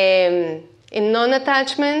 In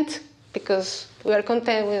non-attachment, because we are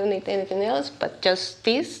content, we don't need anything else, but just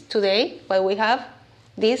this today, what we have,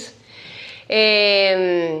 this.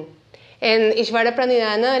 And Ishvara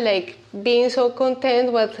Pranidhana, being so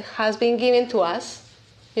content what has been given to us,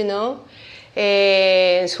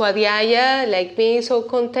 Swadhyaya, being so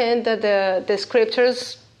content that the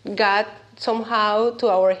scriptures got somehow to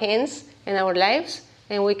our hands and our lives,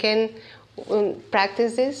 and we can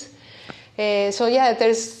practice this. So yeah, there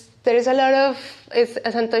is a lot of.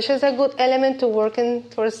 Santosha is a good element to work in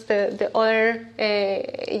towards the other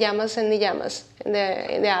yamas and niyamas in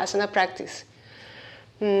the asana practice.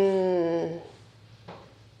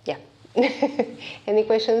 Yeah. Any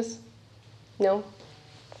questions? No?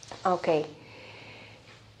 Okay.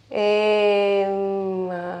 Yeah.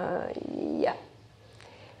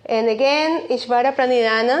 And again, Ishvara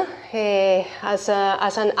Pranidhana as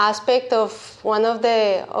an aspect of one of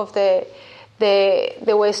the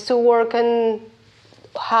ways to work on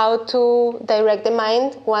how to direct the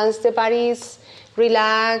mind once the body is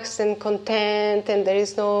relaxed and content and there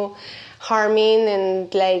is no harming,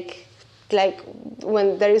 and like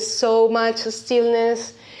when there is so much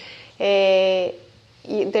stillness, there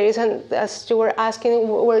is as you were asking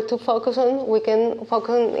where to focus on, we can focus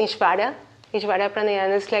on Ishvara. Ishvara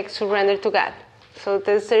Pranidhana is surrender to God. So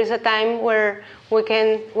there is a time where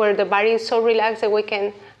the body is so relaxed that we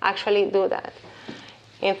can actually do that.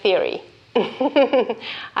 In theory,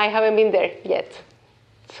 I haven't been there yet.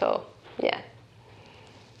 So yeah.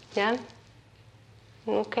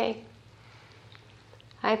 Okay.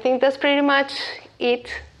 I think that's pretty much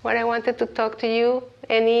it. What I wanted to talk to you.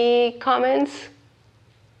 Any comments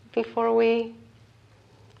before we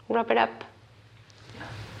wrap it up?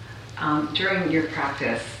 During your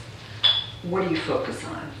practice, what do you focus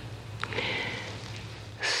on?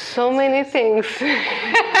 So many things.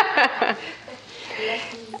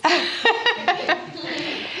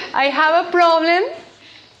 I have a problem.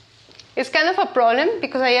 It's kind of a problem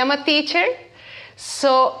because I am a teacher.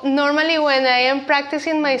 So normally when I am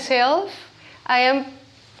practicing myself, I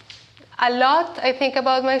think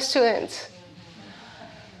about my students.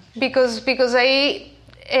 Because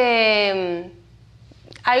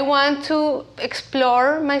I want to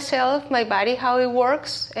explore myself, my body, how it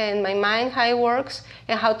works, and my mind, how it works,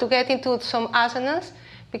 and how to get into some asanas,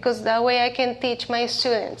 because that way I can teach my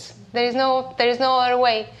students. There is no other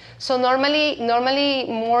way. So normally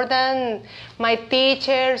more than my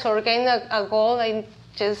teachers or getting a goal, I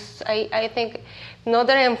think not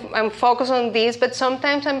that I'm focused on this, but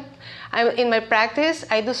sometimes I'm in my practice,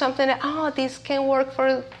 I do something like, this can work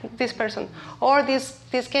for this person, or this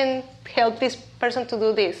can help this person to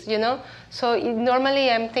do this, you know? So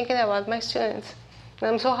normally I'm thinking about my students,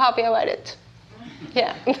 and I'm so happy about it.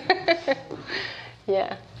 Yeah.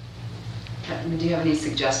 Yeah. Do you have any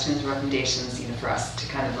suggestions, recommendations, for us to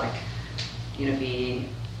kind of be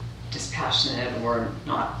dispassionate or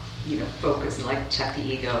not, focus and check the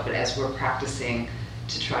ego, but as we're practicing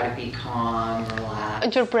to try to be calm,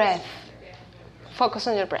 relaxed? Your breath. Focus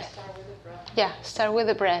on your breath. Yeah, start with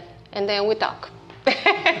the breath, and then we talk.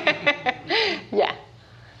 Yeah.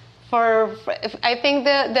 I think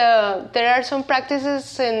there are some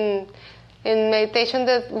practices in meditation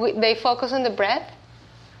that they focus on the breath.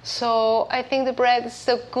 So I think the breath is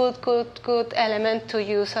a good element to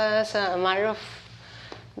use as a matter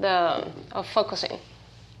of focusing,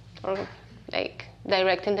 or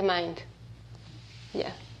directing the mind.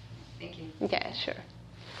 Yeah. Thank you. Yeah, sure.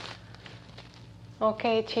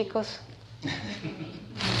 Okay, chicos.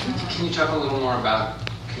 Can you talk a little more about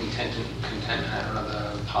contentment? I don't know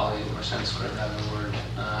the Pali or Sanskrit word,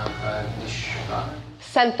 but Nishvana?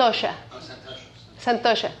 Santosha. Oh, Santosha.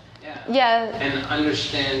 Santosha. Yeah. And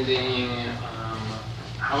understanding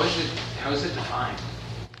how is it defined?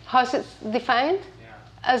 How is it defined? Yeah.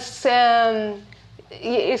 As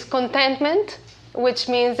is contentment, which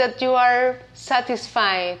means that you are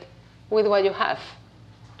satisfied with what you have.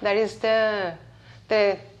 That is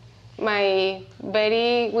my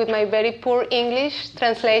very poor English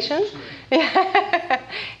translation.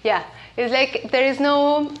 Yeah. It's like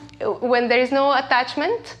when there is no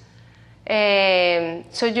attachment,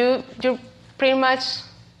 so you're pretty much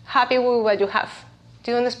happy with what you have.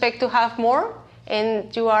 You don't expect to have more,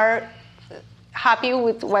 and you are happy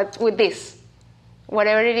with this,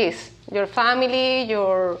 whatever it is, your family,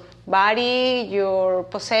 your body, your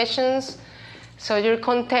possessions. So you're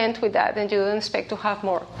content with that, and you don't expect to have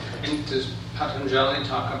more. And does Patanjali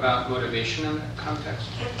talk about motivation in that context?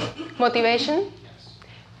 Motivation? Yes.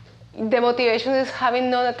 The motivation is having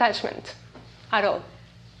no attachment at all.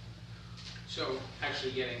 So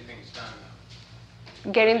actually getting things done,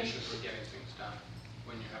 though. Getting things done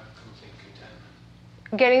when you have complete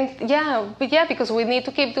contentment. Because we need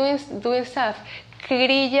to keep doing stuff.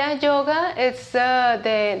 Kriya yoga, it's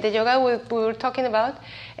the yoga we were talking about.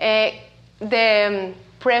 The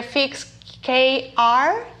prefix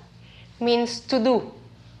KR means to do.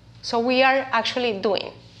 So we are actually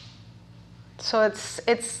doing. So it's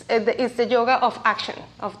the yoga of action,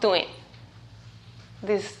 of doing.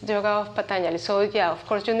 This yoga of Patanjali. So yeah, of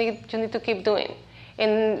course you need to keep doing.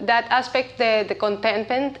 In that aspect, the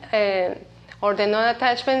contentment or the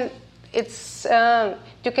non-attachment, it's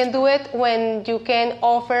you can do it when you can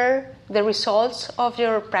offer the results of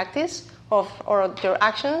your practice or your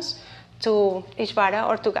actions to Ishvara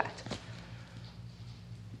or to God.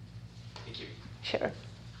 Thank you. Sure.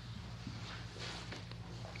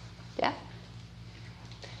 Yeah?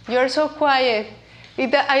 You're so quiet.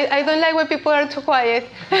 I don't like when people are too quiet.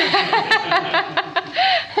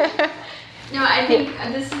 No, I think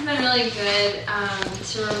this has been really good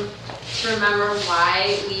to remember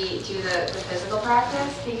why we do the physical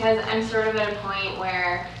practice, because I'm sort of at a point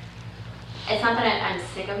where it's not that I'm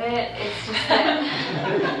sick of it, it's just that...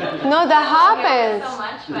 No, that happens. So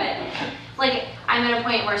much, but I'm at a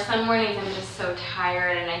point where some mornings I'm just so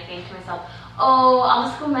tired and I think to myself, I'll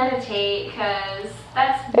just go meditate because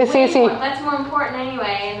that's that's more important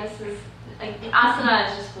anyway, and this is, asana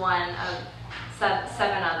is just one of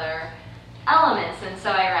seven other elements, and so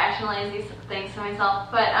I rationalize these things to myself,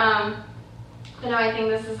 but no, I think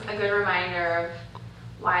this is a good reminder of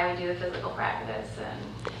why we do the physical practice, and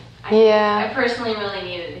I personally really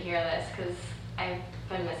needed to hear this because I've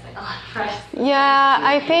been missing a lot of practice. Yeah,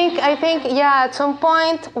 I think at some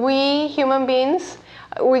point we human beings,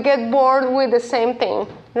 we get bored with the same thing,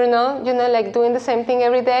 you know, like doing the same thing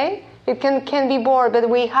every day. It can be bored, but if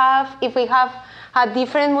we have a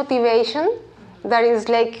different motivation that is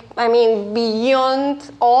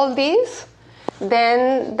beyond all this,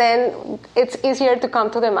 then it's easier to come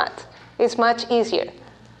to the mat. It's much easier.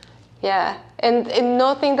 Yeah, and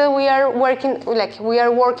not think that we are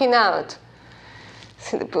working out.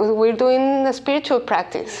 We're doing a spiritual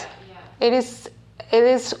practice. It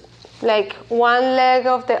is like one leg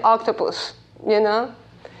of the octopus, you know.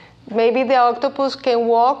 Maybe the octopus can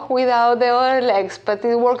walk without the other legs, but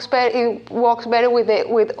it walks better with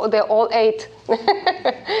the all 8.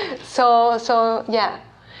 so yeah,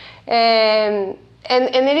 and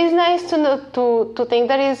it is nice to know, to think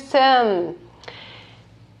that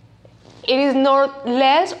it is not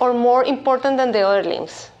less or more important than the other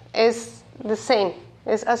limbs. It's the same.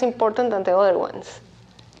 It's as important than the other ones.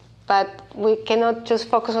 But we cannot just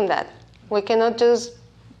focus on that. We cannot just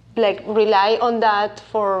rely on that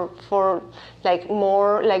for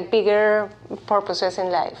more bigger purposes in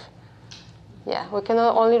life. Yeah, we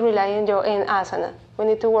cannot only rely in asana. We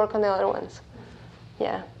need to work on the other ones.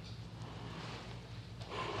 Yeah.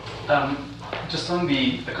 Just on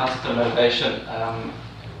the concept of motivation,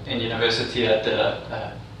 in university I did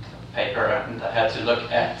a paper and I had to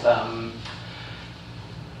look at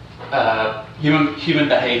human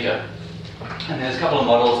behavior, and there's a couple of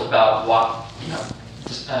models about what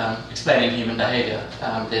explaining human behavior.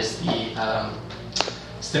 There's the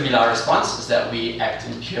stimuli response, is that we act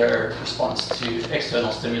in pure response to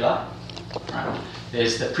external stimuli. Right?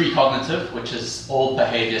 There's the precognitive, which is all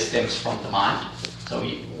behavior stems from the mind, so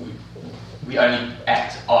we only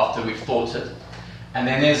act after we've thought it. And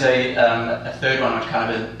then there's a third one which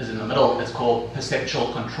kind of is in the middle. It's called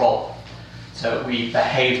perceptual control. So we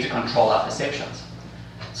behave to control our perceptions.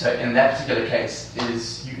 So in that particular case,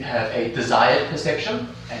 is you have a desired perception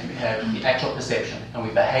and you have the actual perception, and we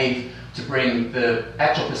behave to bring the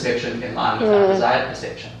actual perception in line with our desired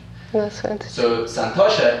perception. That's right. So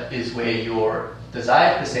santosha is where your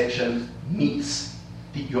desired perception meets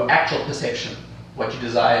your actual perception. What you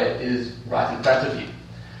desire is right in front of you.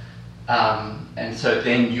 And so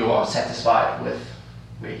then you are satisfied with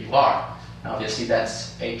where you are. Now obviously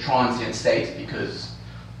that's a transient state because,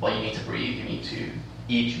 well, you need to breathe, you need to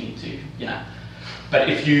eat, you need to, But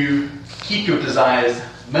if you keep your desires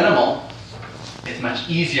minimal, it's much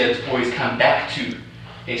easier to always come back to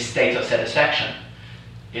a state of satisfaction.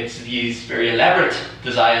 It's these very elaborate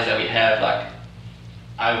desires that we have, like,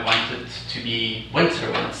 I want it to be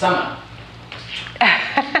winter when it's summer.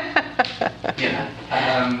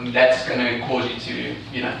 That's going to cause you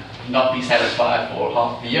to, not be satisfied for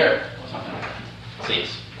half the year or something like that. So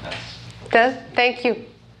yes, thank you.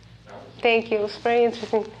 Thank you. It's very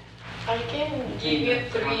interesting. I can give you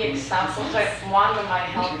 3 examples. One that might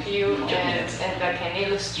help you and that can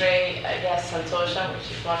illustrate, I guess, santosha,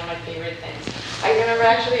 which is one of my favorite things. I remember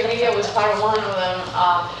actually, maybe I was part of one of them.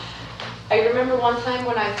 I remember one time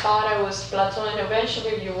when I thought I was plateauing.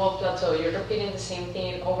 Eventually you will plateau. You're repeating the same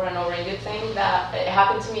thing over and over, and you think that it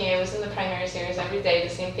happened to me. I was in the primary series every day,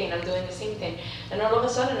 the same thing. I'm doing the same thing. And all of a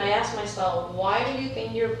sudden I asked myself, why do you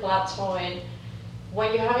think you're plateauing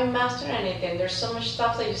when you haven't mastered anything? There's so much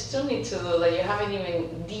stuff that you still need to do that you haven't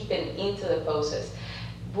even deepened into the poses.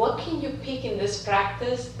 What can you pick in this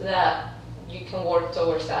practice that you can work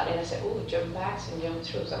towards that? And I said, ooh, jump backs and jump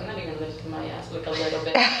throughs. I'm not even lifting my ass like a little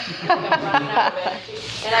bit. I'm running out of energy.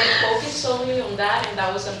 And I focused solely on that, and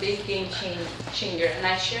that was a big game changer. And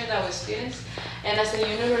I share that with students. And as the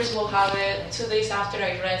universe will have it, 2 days after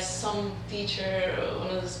I read, some teacher, one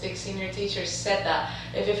of those big senior teachers, said that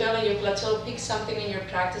if you feel like you plateau, pick something in your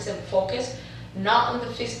practice and focus, not on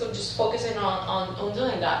the physical, just focusing on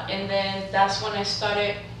doing that. And then that's when I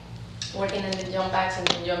started working in the jump backs and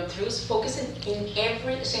the jump throughs, focusing in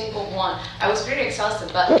every single one. I was very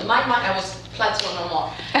exhausted, but in my mind I was plateau no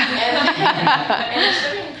more. And I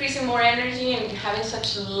started increasing more energy and having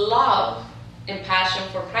such love and passion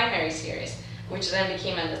for primary series, which then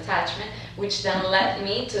became an attachment, which then led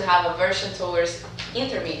me to have a version towards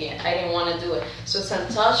intermediate. I didn't want to do it. So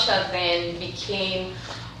santosha then became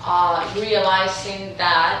realizing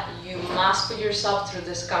that you must put yourself through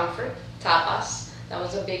discomfort, tapas. That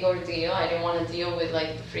was a big ordeal. I didn't want to deal with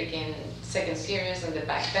like the freaking second series and the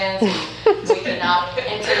back bends and waking up.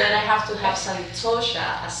 And so then I have to have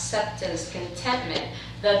santosha, acceptance, contentment,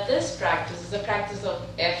 that this practice is a practice of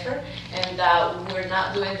effort, and that we're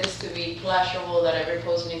not doing this to be pleasurable, that every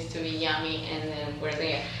pose needs to be yummy, and then we're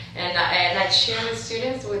there. And I share with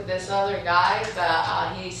students with this other guy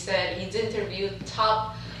that he said he's interviewed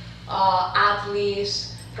top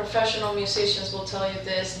athletes, professional musicians will tell you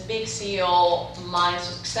this, big CEO minds,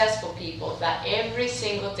 successful people, that every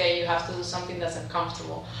single day you have to do something that's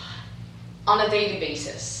uncomfortable on a daily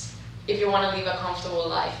basis if you want to live a comfortable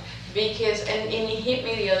life. Because, and it hit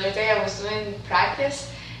me the other day, I was doing practice,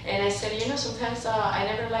 And I said, sometimes I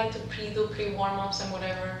never like to do pre-warm-ups and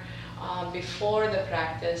whatever before the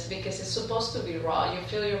practice, because it's supposed to be raw. You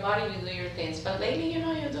feel your body, you do your things. But lately, you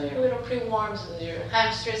do your little pre-warms, your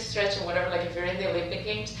hamstring stretch and whatever, like if you're in the Olympic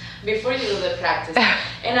Games, before you do the practice.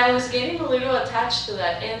 And I was getting a little attached to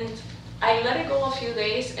that. And I let it go a few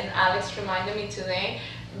days, and Alex reminded me today,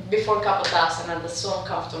 before Kapotasana, that's so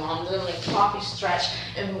uncomfortable. I'm doing like floppy stretch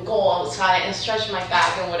and go outside and stretch my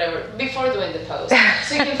back and whatever before doing the pose.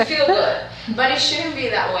 So you can feel good. But it shouldn't be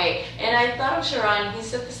that way. And I thought of Sharon, he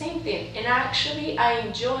said the same thing. And actually I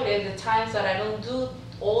enjoyed it the times that I don't do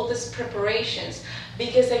all these preparations,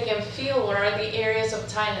 because I can feel what are the areas of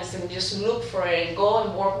tightness and just look for it and go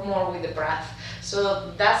and work more with the breath.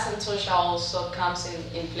 So that Santosha also comes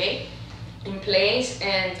in place,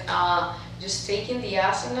 and just taking the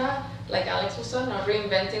asana, like Alex was saying, not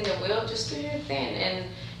reinventing the wheel, just do your thing. And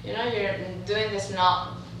you're doing this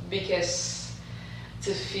not because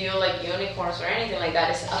to feel like unicorns or anything like that.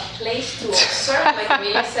 It's a place to observe, like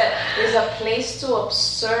Emilia said, it's a place to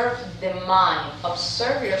observe the mind,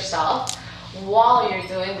 observe yourself while you're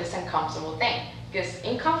doing this uncomfortable thing. Because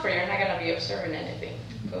in comfort, you're not going to be observing anything.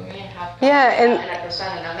 Put me in half and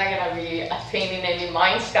I'm not going to be attaining any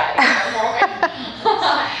mind sky at the moment.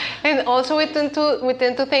 And also we tend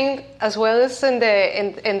to think, as well as in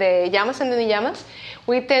the yamas and the niyamas,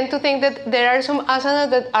 we tend to think that there are some asanas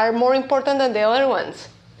that are more important than the other ones.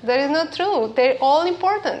 That is not true. They're all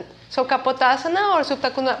important. So Kapotasana or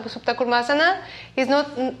Supta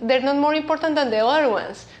they're not more important than the other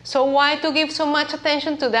ones. So why to give so much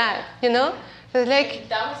attention to that, It's like,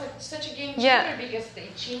 that was such a game changer, because they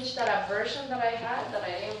changed that aversion that I had, that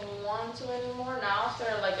I didn't want to anymore. Now after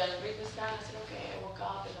I read this down, I said, okay, I woke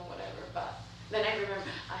up and whatever. But then I remember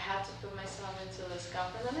I had to put myself into this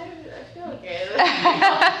comfort, and I feel okay.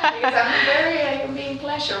 Because I can be in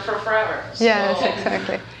pleasure for forever. So yes,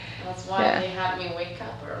 exactly. That's why they had me wake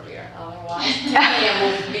up earlier. Otherwise, 10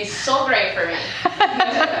 a.m. would be so great for me.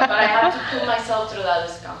 But I had to put myself through that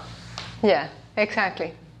discomfort. Yeah,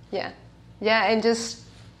 exactly. Yeah, and just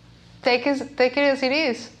take it as it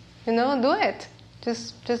is. Do it.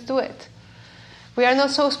 Just do it. We are not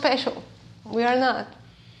so special. We are not.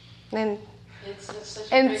 And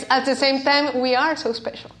at the same time, we are so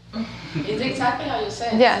special. It's exactly how you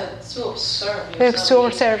said. Yeah. It's to observe yourself. It's to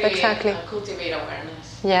observe, exactly. Cultivate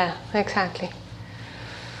awareness. Yeah, exactly.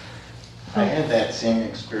 I had that same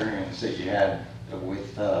experience that you had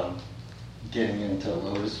with getting into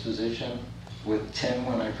lotus position with Tim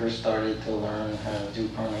when I first started to learn how to do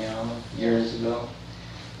pranayama years ago.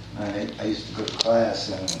 I used to go to class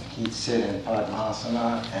and he'd sit in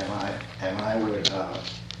Padmasana and I would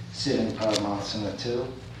sit in Padmasana too.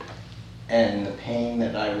 And the pain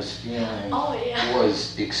that I was feeling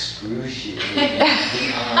was excruciating.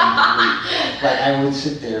 But I would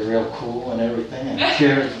sit there real cool and everything, and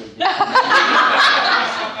tears would be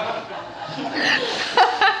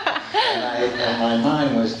and my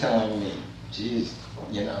mind was telling me, geez,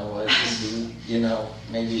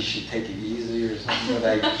 maybe you should take it easy or something.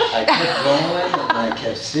 But I kept going and I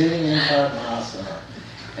kept sitting in Padmasana.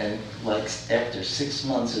 And like after 6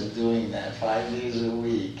 months of doing that 5 days a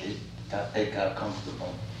week, it got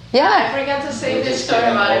comfortable. Yeah. I forgot to say this story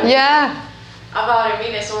about it. Yeah. About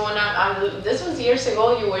Emilia. So when this was years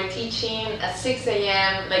ago, you were teaching at 6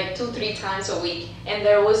 a.m. like 2-3 times a week, and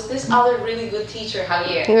there was this other really good teacher,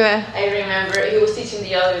 Javier. Yeah. I remember he was teaching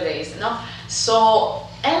the other days, So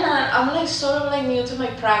and I'm like sort of like new to my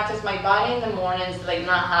practice. My body in the mornings like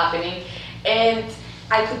not happening, and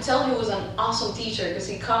I could tell he was an awesome teacher because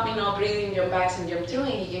he caught me not breathing, jump backs and jump through,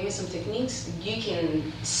 and he gave me some techniques. You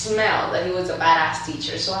can smell that he was a badass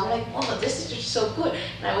teacher. So I'm like, oh, this teacher is so good.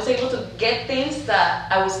 And I was able to get things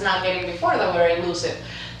that I was not getting before that were elusive.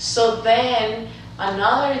 So then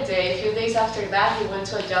another day, a few days after that, he went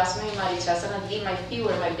to adjust me in Marichasana. My feet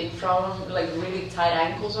were my big problem, like really tight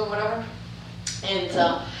ankles or whatever.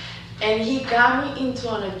 And he got me into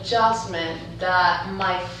an adjustment that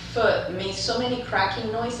my foot made so many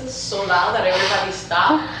cracking noises, so loud that everybody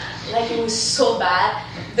stopped. Like it was so bad.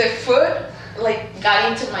 The foot like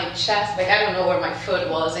got into my chest, like I don't know where my foot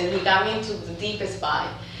was, and he got me into the deepest spine.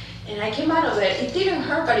 And I came out of it. It didn't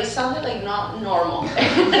hurt, but it sounded like not normal.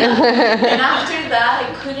 And after that,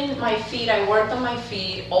 I worked on my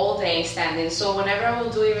feet all day standing. So whenever I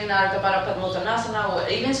will do even Ardha Padmottanasana or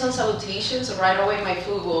even some salutations, right away my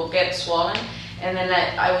foot will get swollen. And then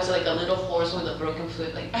I was like a little horse with a broken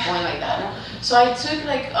foot, like going like that. So I took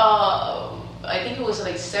like, I think it was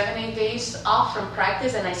like 7-8 days off from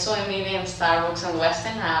practice, and I saw Emilia in Starbucks on West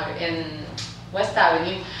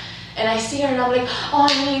Avenue. And I see her and I'm like, oh,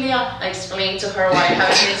 Emilia. I explain to her why I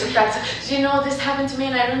haven't been to practice. You know, this happened to me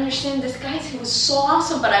and I don't understand. This guy, he was so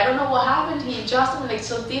awesome, but I don't know what happened. He adjusted me like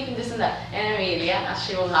so deep and this and that. And Emilia, as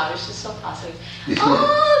she will have it, she's so positive.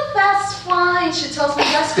 Oh, that's fine. She tells me,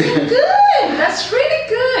 that's good. That's really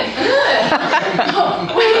good.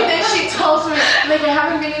 Wait, then she tells me, like, I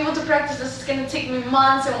haven't been able to practice. This is going to take me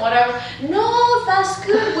months and whatever. No, that's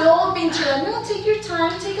good. We've all been through that. No, take your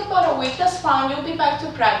time. Take about a week. That's fine. You'll be back to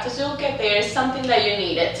practice. You'll get there. It's something that you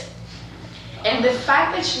needed. And the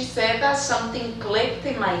fact that she said that, something clicked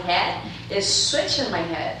in my head. It switched in my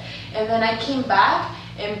head. And then I came back,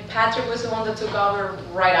 and Patrick was the one that took over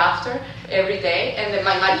right after, every day. And then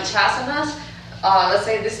my Marichasanas, let's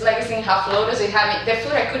say this leg is in half lotus. It had me, the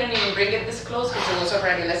foot, I couldn't even bring it this close because it was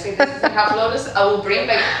already, let's say this is in half lotus. I will bring,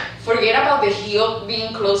 like, forget about the heel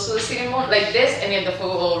being close to the sitting bone, like this, and then the foot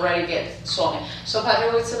will already get swollen. So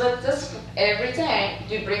Patrick would say, like this, every day,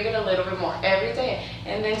 you bring it a little bit more, every day.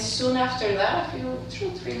 And then soon after that,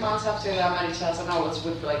 3 months after that, Marichasana was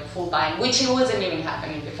with like full time, which it wasn't even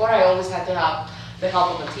happening before. I always had to have the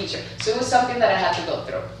help of a teacher. So it was something that I had to go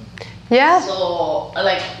through. Yeah. So,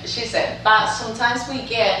 like she said, but sometimes we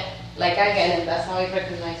get, like I get, and that's how I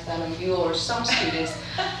recognize that on you or some students,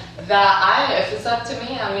 that if it's up to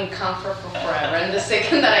me, I'm in comfort for forever. And the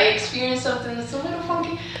second that I experience something that's a little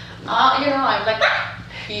funky, I'm like,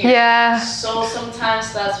 here. Yeah. So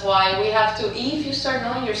sometimes that's why we have to, if you start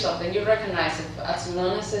knowing yourself, then you recognize it. As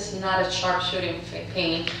long as it's not a sharp shooting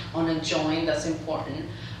pain on a joint, that's important.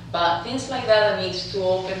 But things like that needs to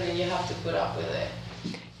open, then you have to put up with it.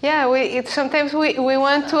 Yeah, sometimes we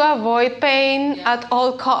want to avoid pain at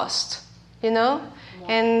all cost,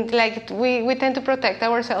 and like we tend to protect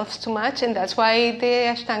ourselves too much, and that's why the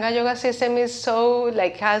Ashtanga yoga system is so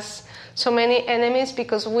like has so many enemies,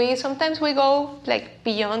 because sometimes we go like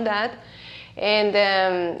beyond that, and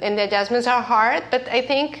the adjustments are hard, but I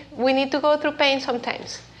think we need to go through pain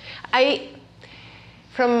sometimes.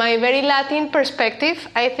 From my very Latin perspective,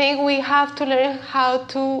 I think we have to learn how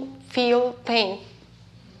to feel pain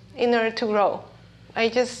in order to grow. I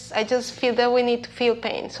just feel that we need to feel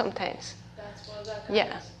pain sometimes. That's what that comes.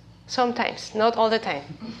 Yeah, sometimes, not all the time.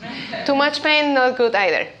 Too much pain, not good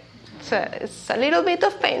either. So it's a little bit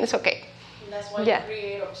of pain, it's okay. And that's why you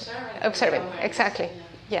create observing, exactly.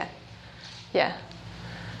 Yeah.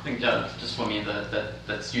 I think just for me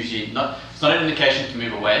that's usually it's not an indication to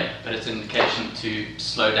move away, but it's an indication to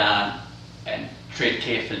slow down and tread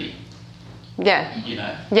carefully. Yeah.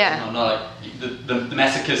 Yeah. Not like the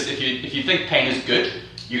masochist. If you think pain is good,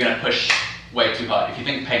 you're going to push way too hard. If you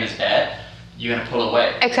think pain is bad, you're going to pull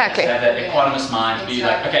away. Exactly. You have that equanimous mind. Be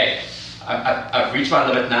like, okay, I've reached my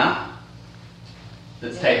limit now.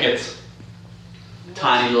 Let's take it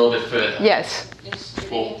tiny little bit further. Yes.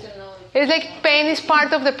 It's like pain is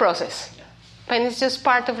part of the process. Pain is just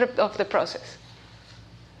part of the process.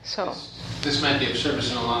 So. This might be of service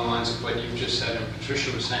and along the lines of what you just said and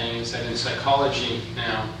Patricia was saying, is that in psychology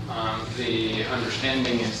now, the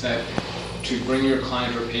understanding is that to bring your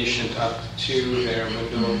client or patient up to their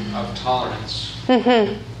window of tolerance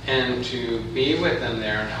and to be with them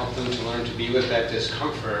there and help them to learn to be with that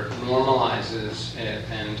discomfort normalizes it,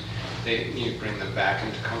 and you bring them back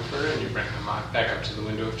into comfort and you bring them back up to the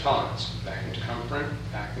window of tolerance, back into comfort,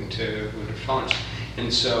 back into window of tolerance.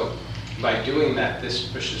 And so by doing that, this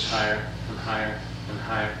pushes higher and higher and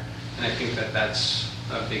higher. And I think that's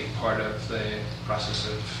a big part of the process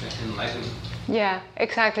of enlightenment. Yeah,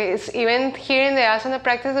 exactly. It's even here in the asana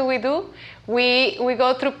practice that we do, we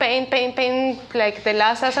go through pain, like the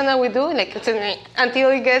last asana we do, like until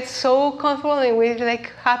it gets so comfortable and we're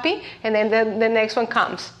like happy, and then the next one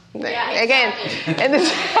comes. Yeah, again, and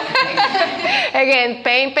again,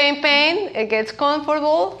 pain, it gets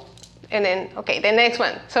comfortable, and then the next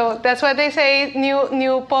one. So that's what they say,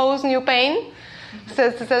 new pose, new pain. So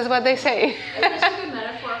that's what they say. It's such a good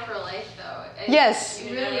metaphor for life, though. Yes.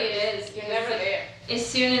 It really is. You're never there. As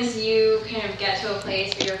soon as you kind of get to a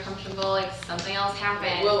place where you're comfortable, like something else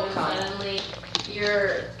happens, and suddenly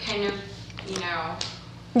you're kind of,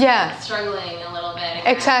 struggling a little bit.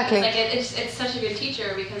 Exactly. It's such a good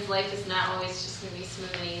teacher, because life is not always just going to be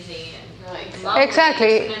smooth and easy and lovely. Exactly.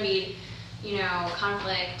 It's going to be,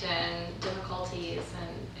 conflict and difficulties,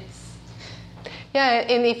 and it's. Yeah,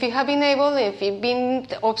 and if you've been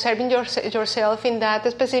observing yourself in that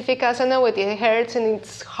specific asana where it hurts and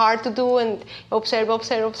it's hard to do, and observe,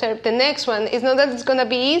 the next one, it's not that it's going to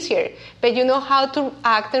be easier, but you know how to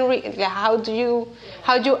act and how do you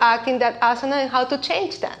act in that asana and how to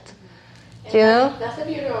change that. That's the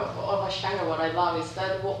beauty of Ashtanga. What I love is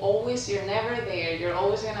that you're never there. You're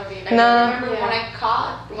always going to be. I remember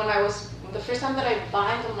when I the first time that I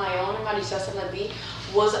bind on my own in Marisasana D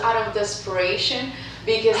was out of desperation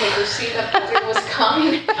because I could see that Patrick was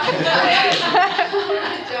coming.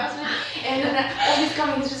 And then, he's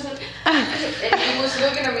coming, he's just like, and he was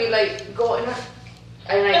looking at me like, go, and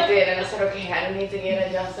I did, and I said, okay, I need to get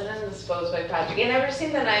adjusted and disposed by Patrick. And ever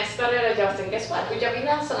since then, I started adjusting. Guess what?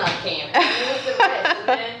 Kujavinasana came. And it was the rest. And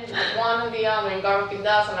then one and the other, and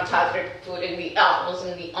Garvapindasana, Patrick put in the elbows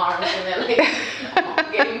and the arms, and then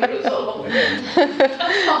like, getting bruised all over.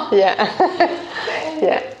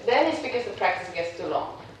 Then it's because the practice gets too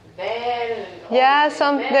long.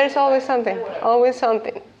 There's always something. Always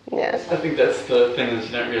something. Yeah. I think that's the thing that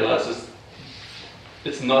you don't realize is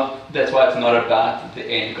it's not. That's why it's not about the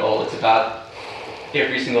end goal. It's about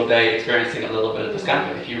every single day experiencing a little bit of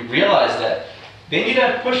discomfort. If you realize that, then you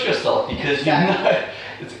don't push yourself because you know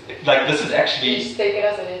it's like this is actually. You just take it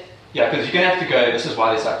as it is. Yeah, because you're gonna have to go. This is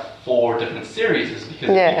why there's like 4 different series, is because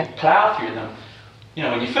you plow through them. You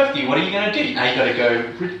know, when you're 50, what are you going to do? Now you've got to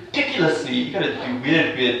go ridiculously, you've got to do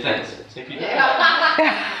weird things. So if you do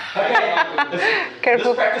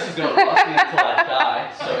this practice is going to last me until I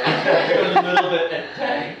die, so do a little bit at a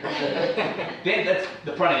time. Then that's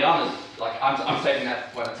the pranayama is like, I'm saving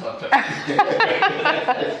that one until I'm 50.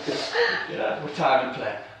 Retirement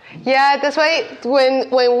plan. Yeah, that's why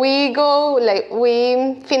when we go, like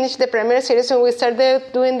we finish the primary series and we start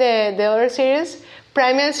doing the other series,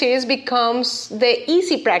 primary series becomes the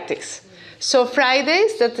easy practice. So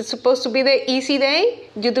Fridays, that is supposed to be the easy day,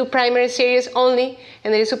 you do primary series only,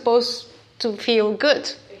 and it is supposed to feel good.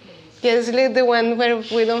 Yes, like the one where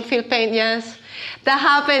we don't feel pain. Yes, that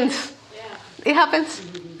happens. Yeah. It happens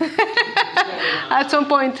at some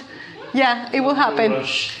point. Yeah, it will happen.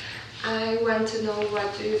 I want to know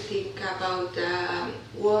what do you think about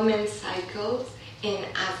women's cycles in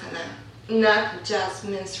asana. Not just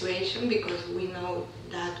menstruation, because we know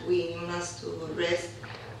that we must rest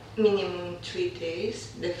minimum 3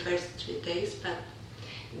 days, the first 3 days, but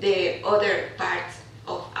the other parts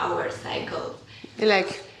of our cycle.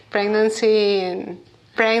 Like pregnancy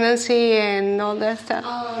and all that stuff?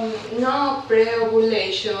 No,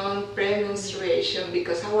 pre-ovulation, pre-menstruation,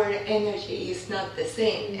 because our energy is not the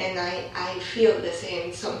same, and I feel the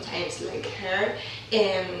same sometimes like her,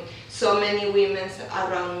 and so many women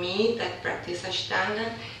around me that practice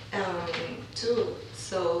Ashtanga too.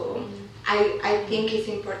 So I think it's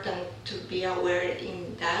important to be aware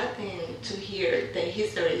in that and to hear the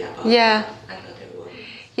history about another woman.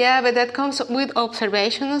 Yeah, but that comes with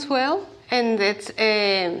observation as well. And it's,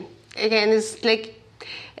 again, it's like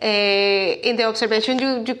in the observation,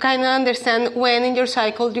 you kind of understand when in your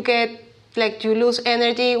cycle you get, like you lose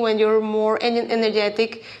energy, when you're more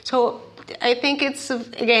energetic. So I think it's a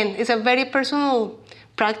very personal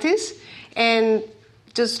practice, and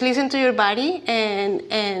just listen to your body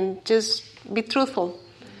and just be truthful.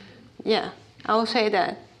 Yeah, I will say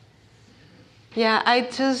that. Yeah, I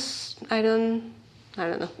don't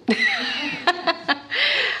know.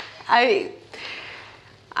 I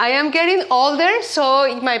am getting older,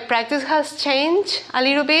 so my practice has changed a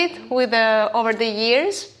little bit with over the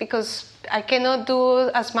years, because I cannot do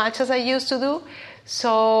as much as I used to do.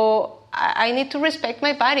 So I need to respect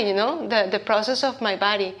my body, the process of my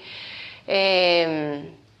body.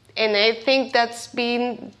 And I think that's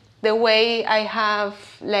been the way I have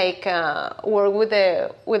worked with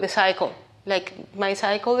the cycle. Like my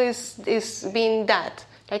cycle is being that.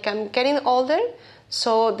 Like I'm getting older,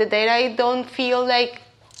 so the day I don't feel like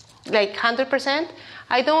 100%,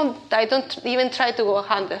 I don't even try to go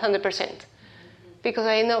 100%,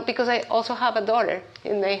 because I also have a daughter,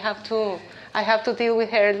 and I have to deal with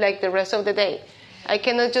her like the rest of the day. I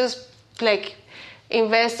cannot just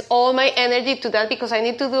invest all my energy to that, because I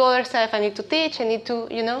need to do other stuff. I need to teach. I need to,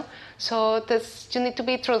 So you need to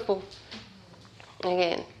be truthful.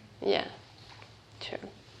 Again, yeah, sure.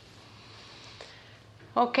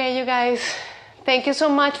 Okay, you guys, thank you so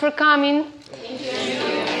much for coming. Thank you.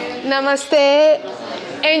 Namaste.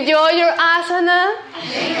 Enjoy your asana.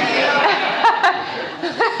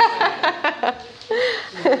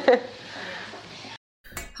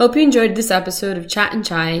 Hope you enjoyed this episode of Chat and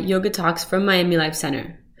Chai Yoga Talks from Miami Life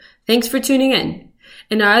Center. Thanks for tuning in.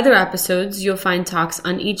 In our other episodes, you'll find talks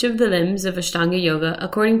on each of the limbs of Ashtanga Yoga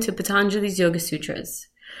according to Patanjali's Yoga Sutras.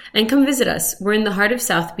 And come visit us. We're in the heart of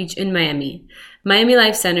South Beach in Miami. Miami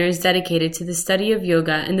Life Center is dedicated to the study of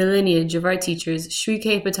yoga and the lineage of our teachers Sri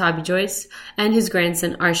K. Pattabhi Jois and his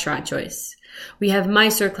grandson Arshrat Jois. We have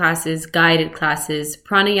Mysore classes, guided classes,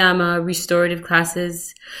 pranayama, restorative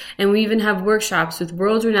classes, and we even have workshops with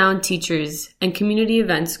world-renowned teachers and community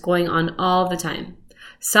events going on all the time.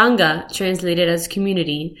 Sangha, translated as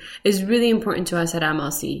community, is really important to us at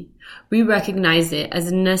MLC. We recognize it as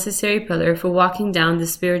a necessary pillar for walking down the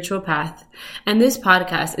spiritual path, and this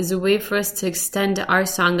podcast is a way for us to extend our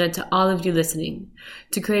Sangha to all of you listening,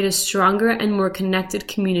 to create a stronger and more connected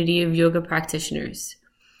community of yoga practitioners.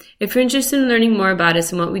 If you're interested in learning more about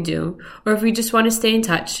us and what we do, or if you just want to stay in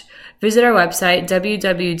touch, visit our website,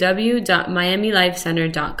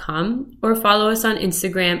 www.miamilifecenter.com, or follow us on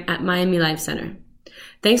Instagram at Miami Life Center.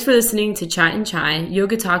 Thanks for listening to Chat and Chai,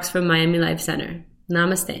 Yoga Talks from Miami Life Center.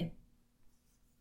 Namaste.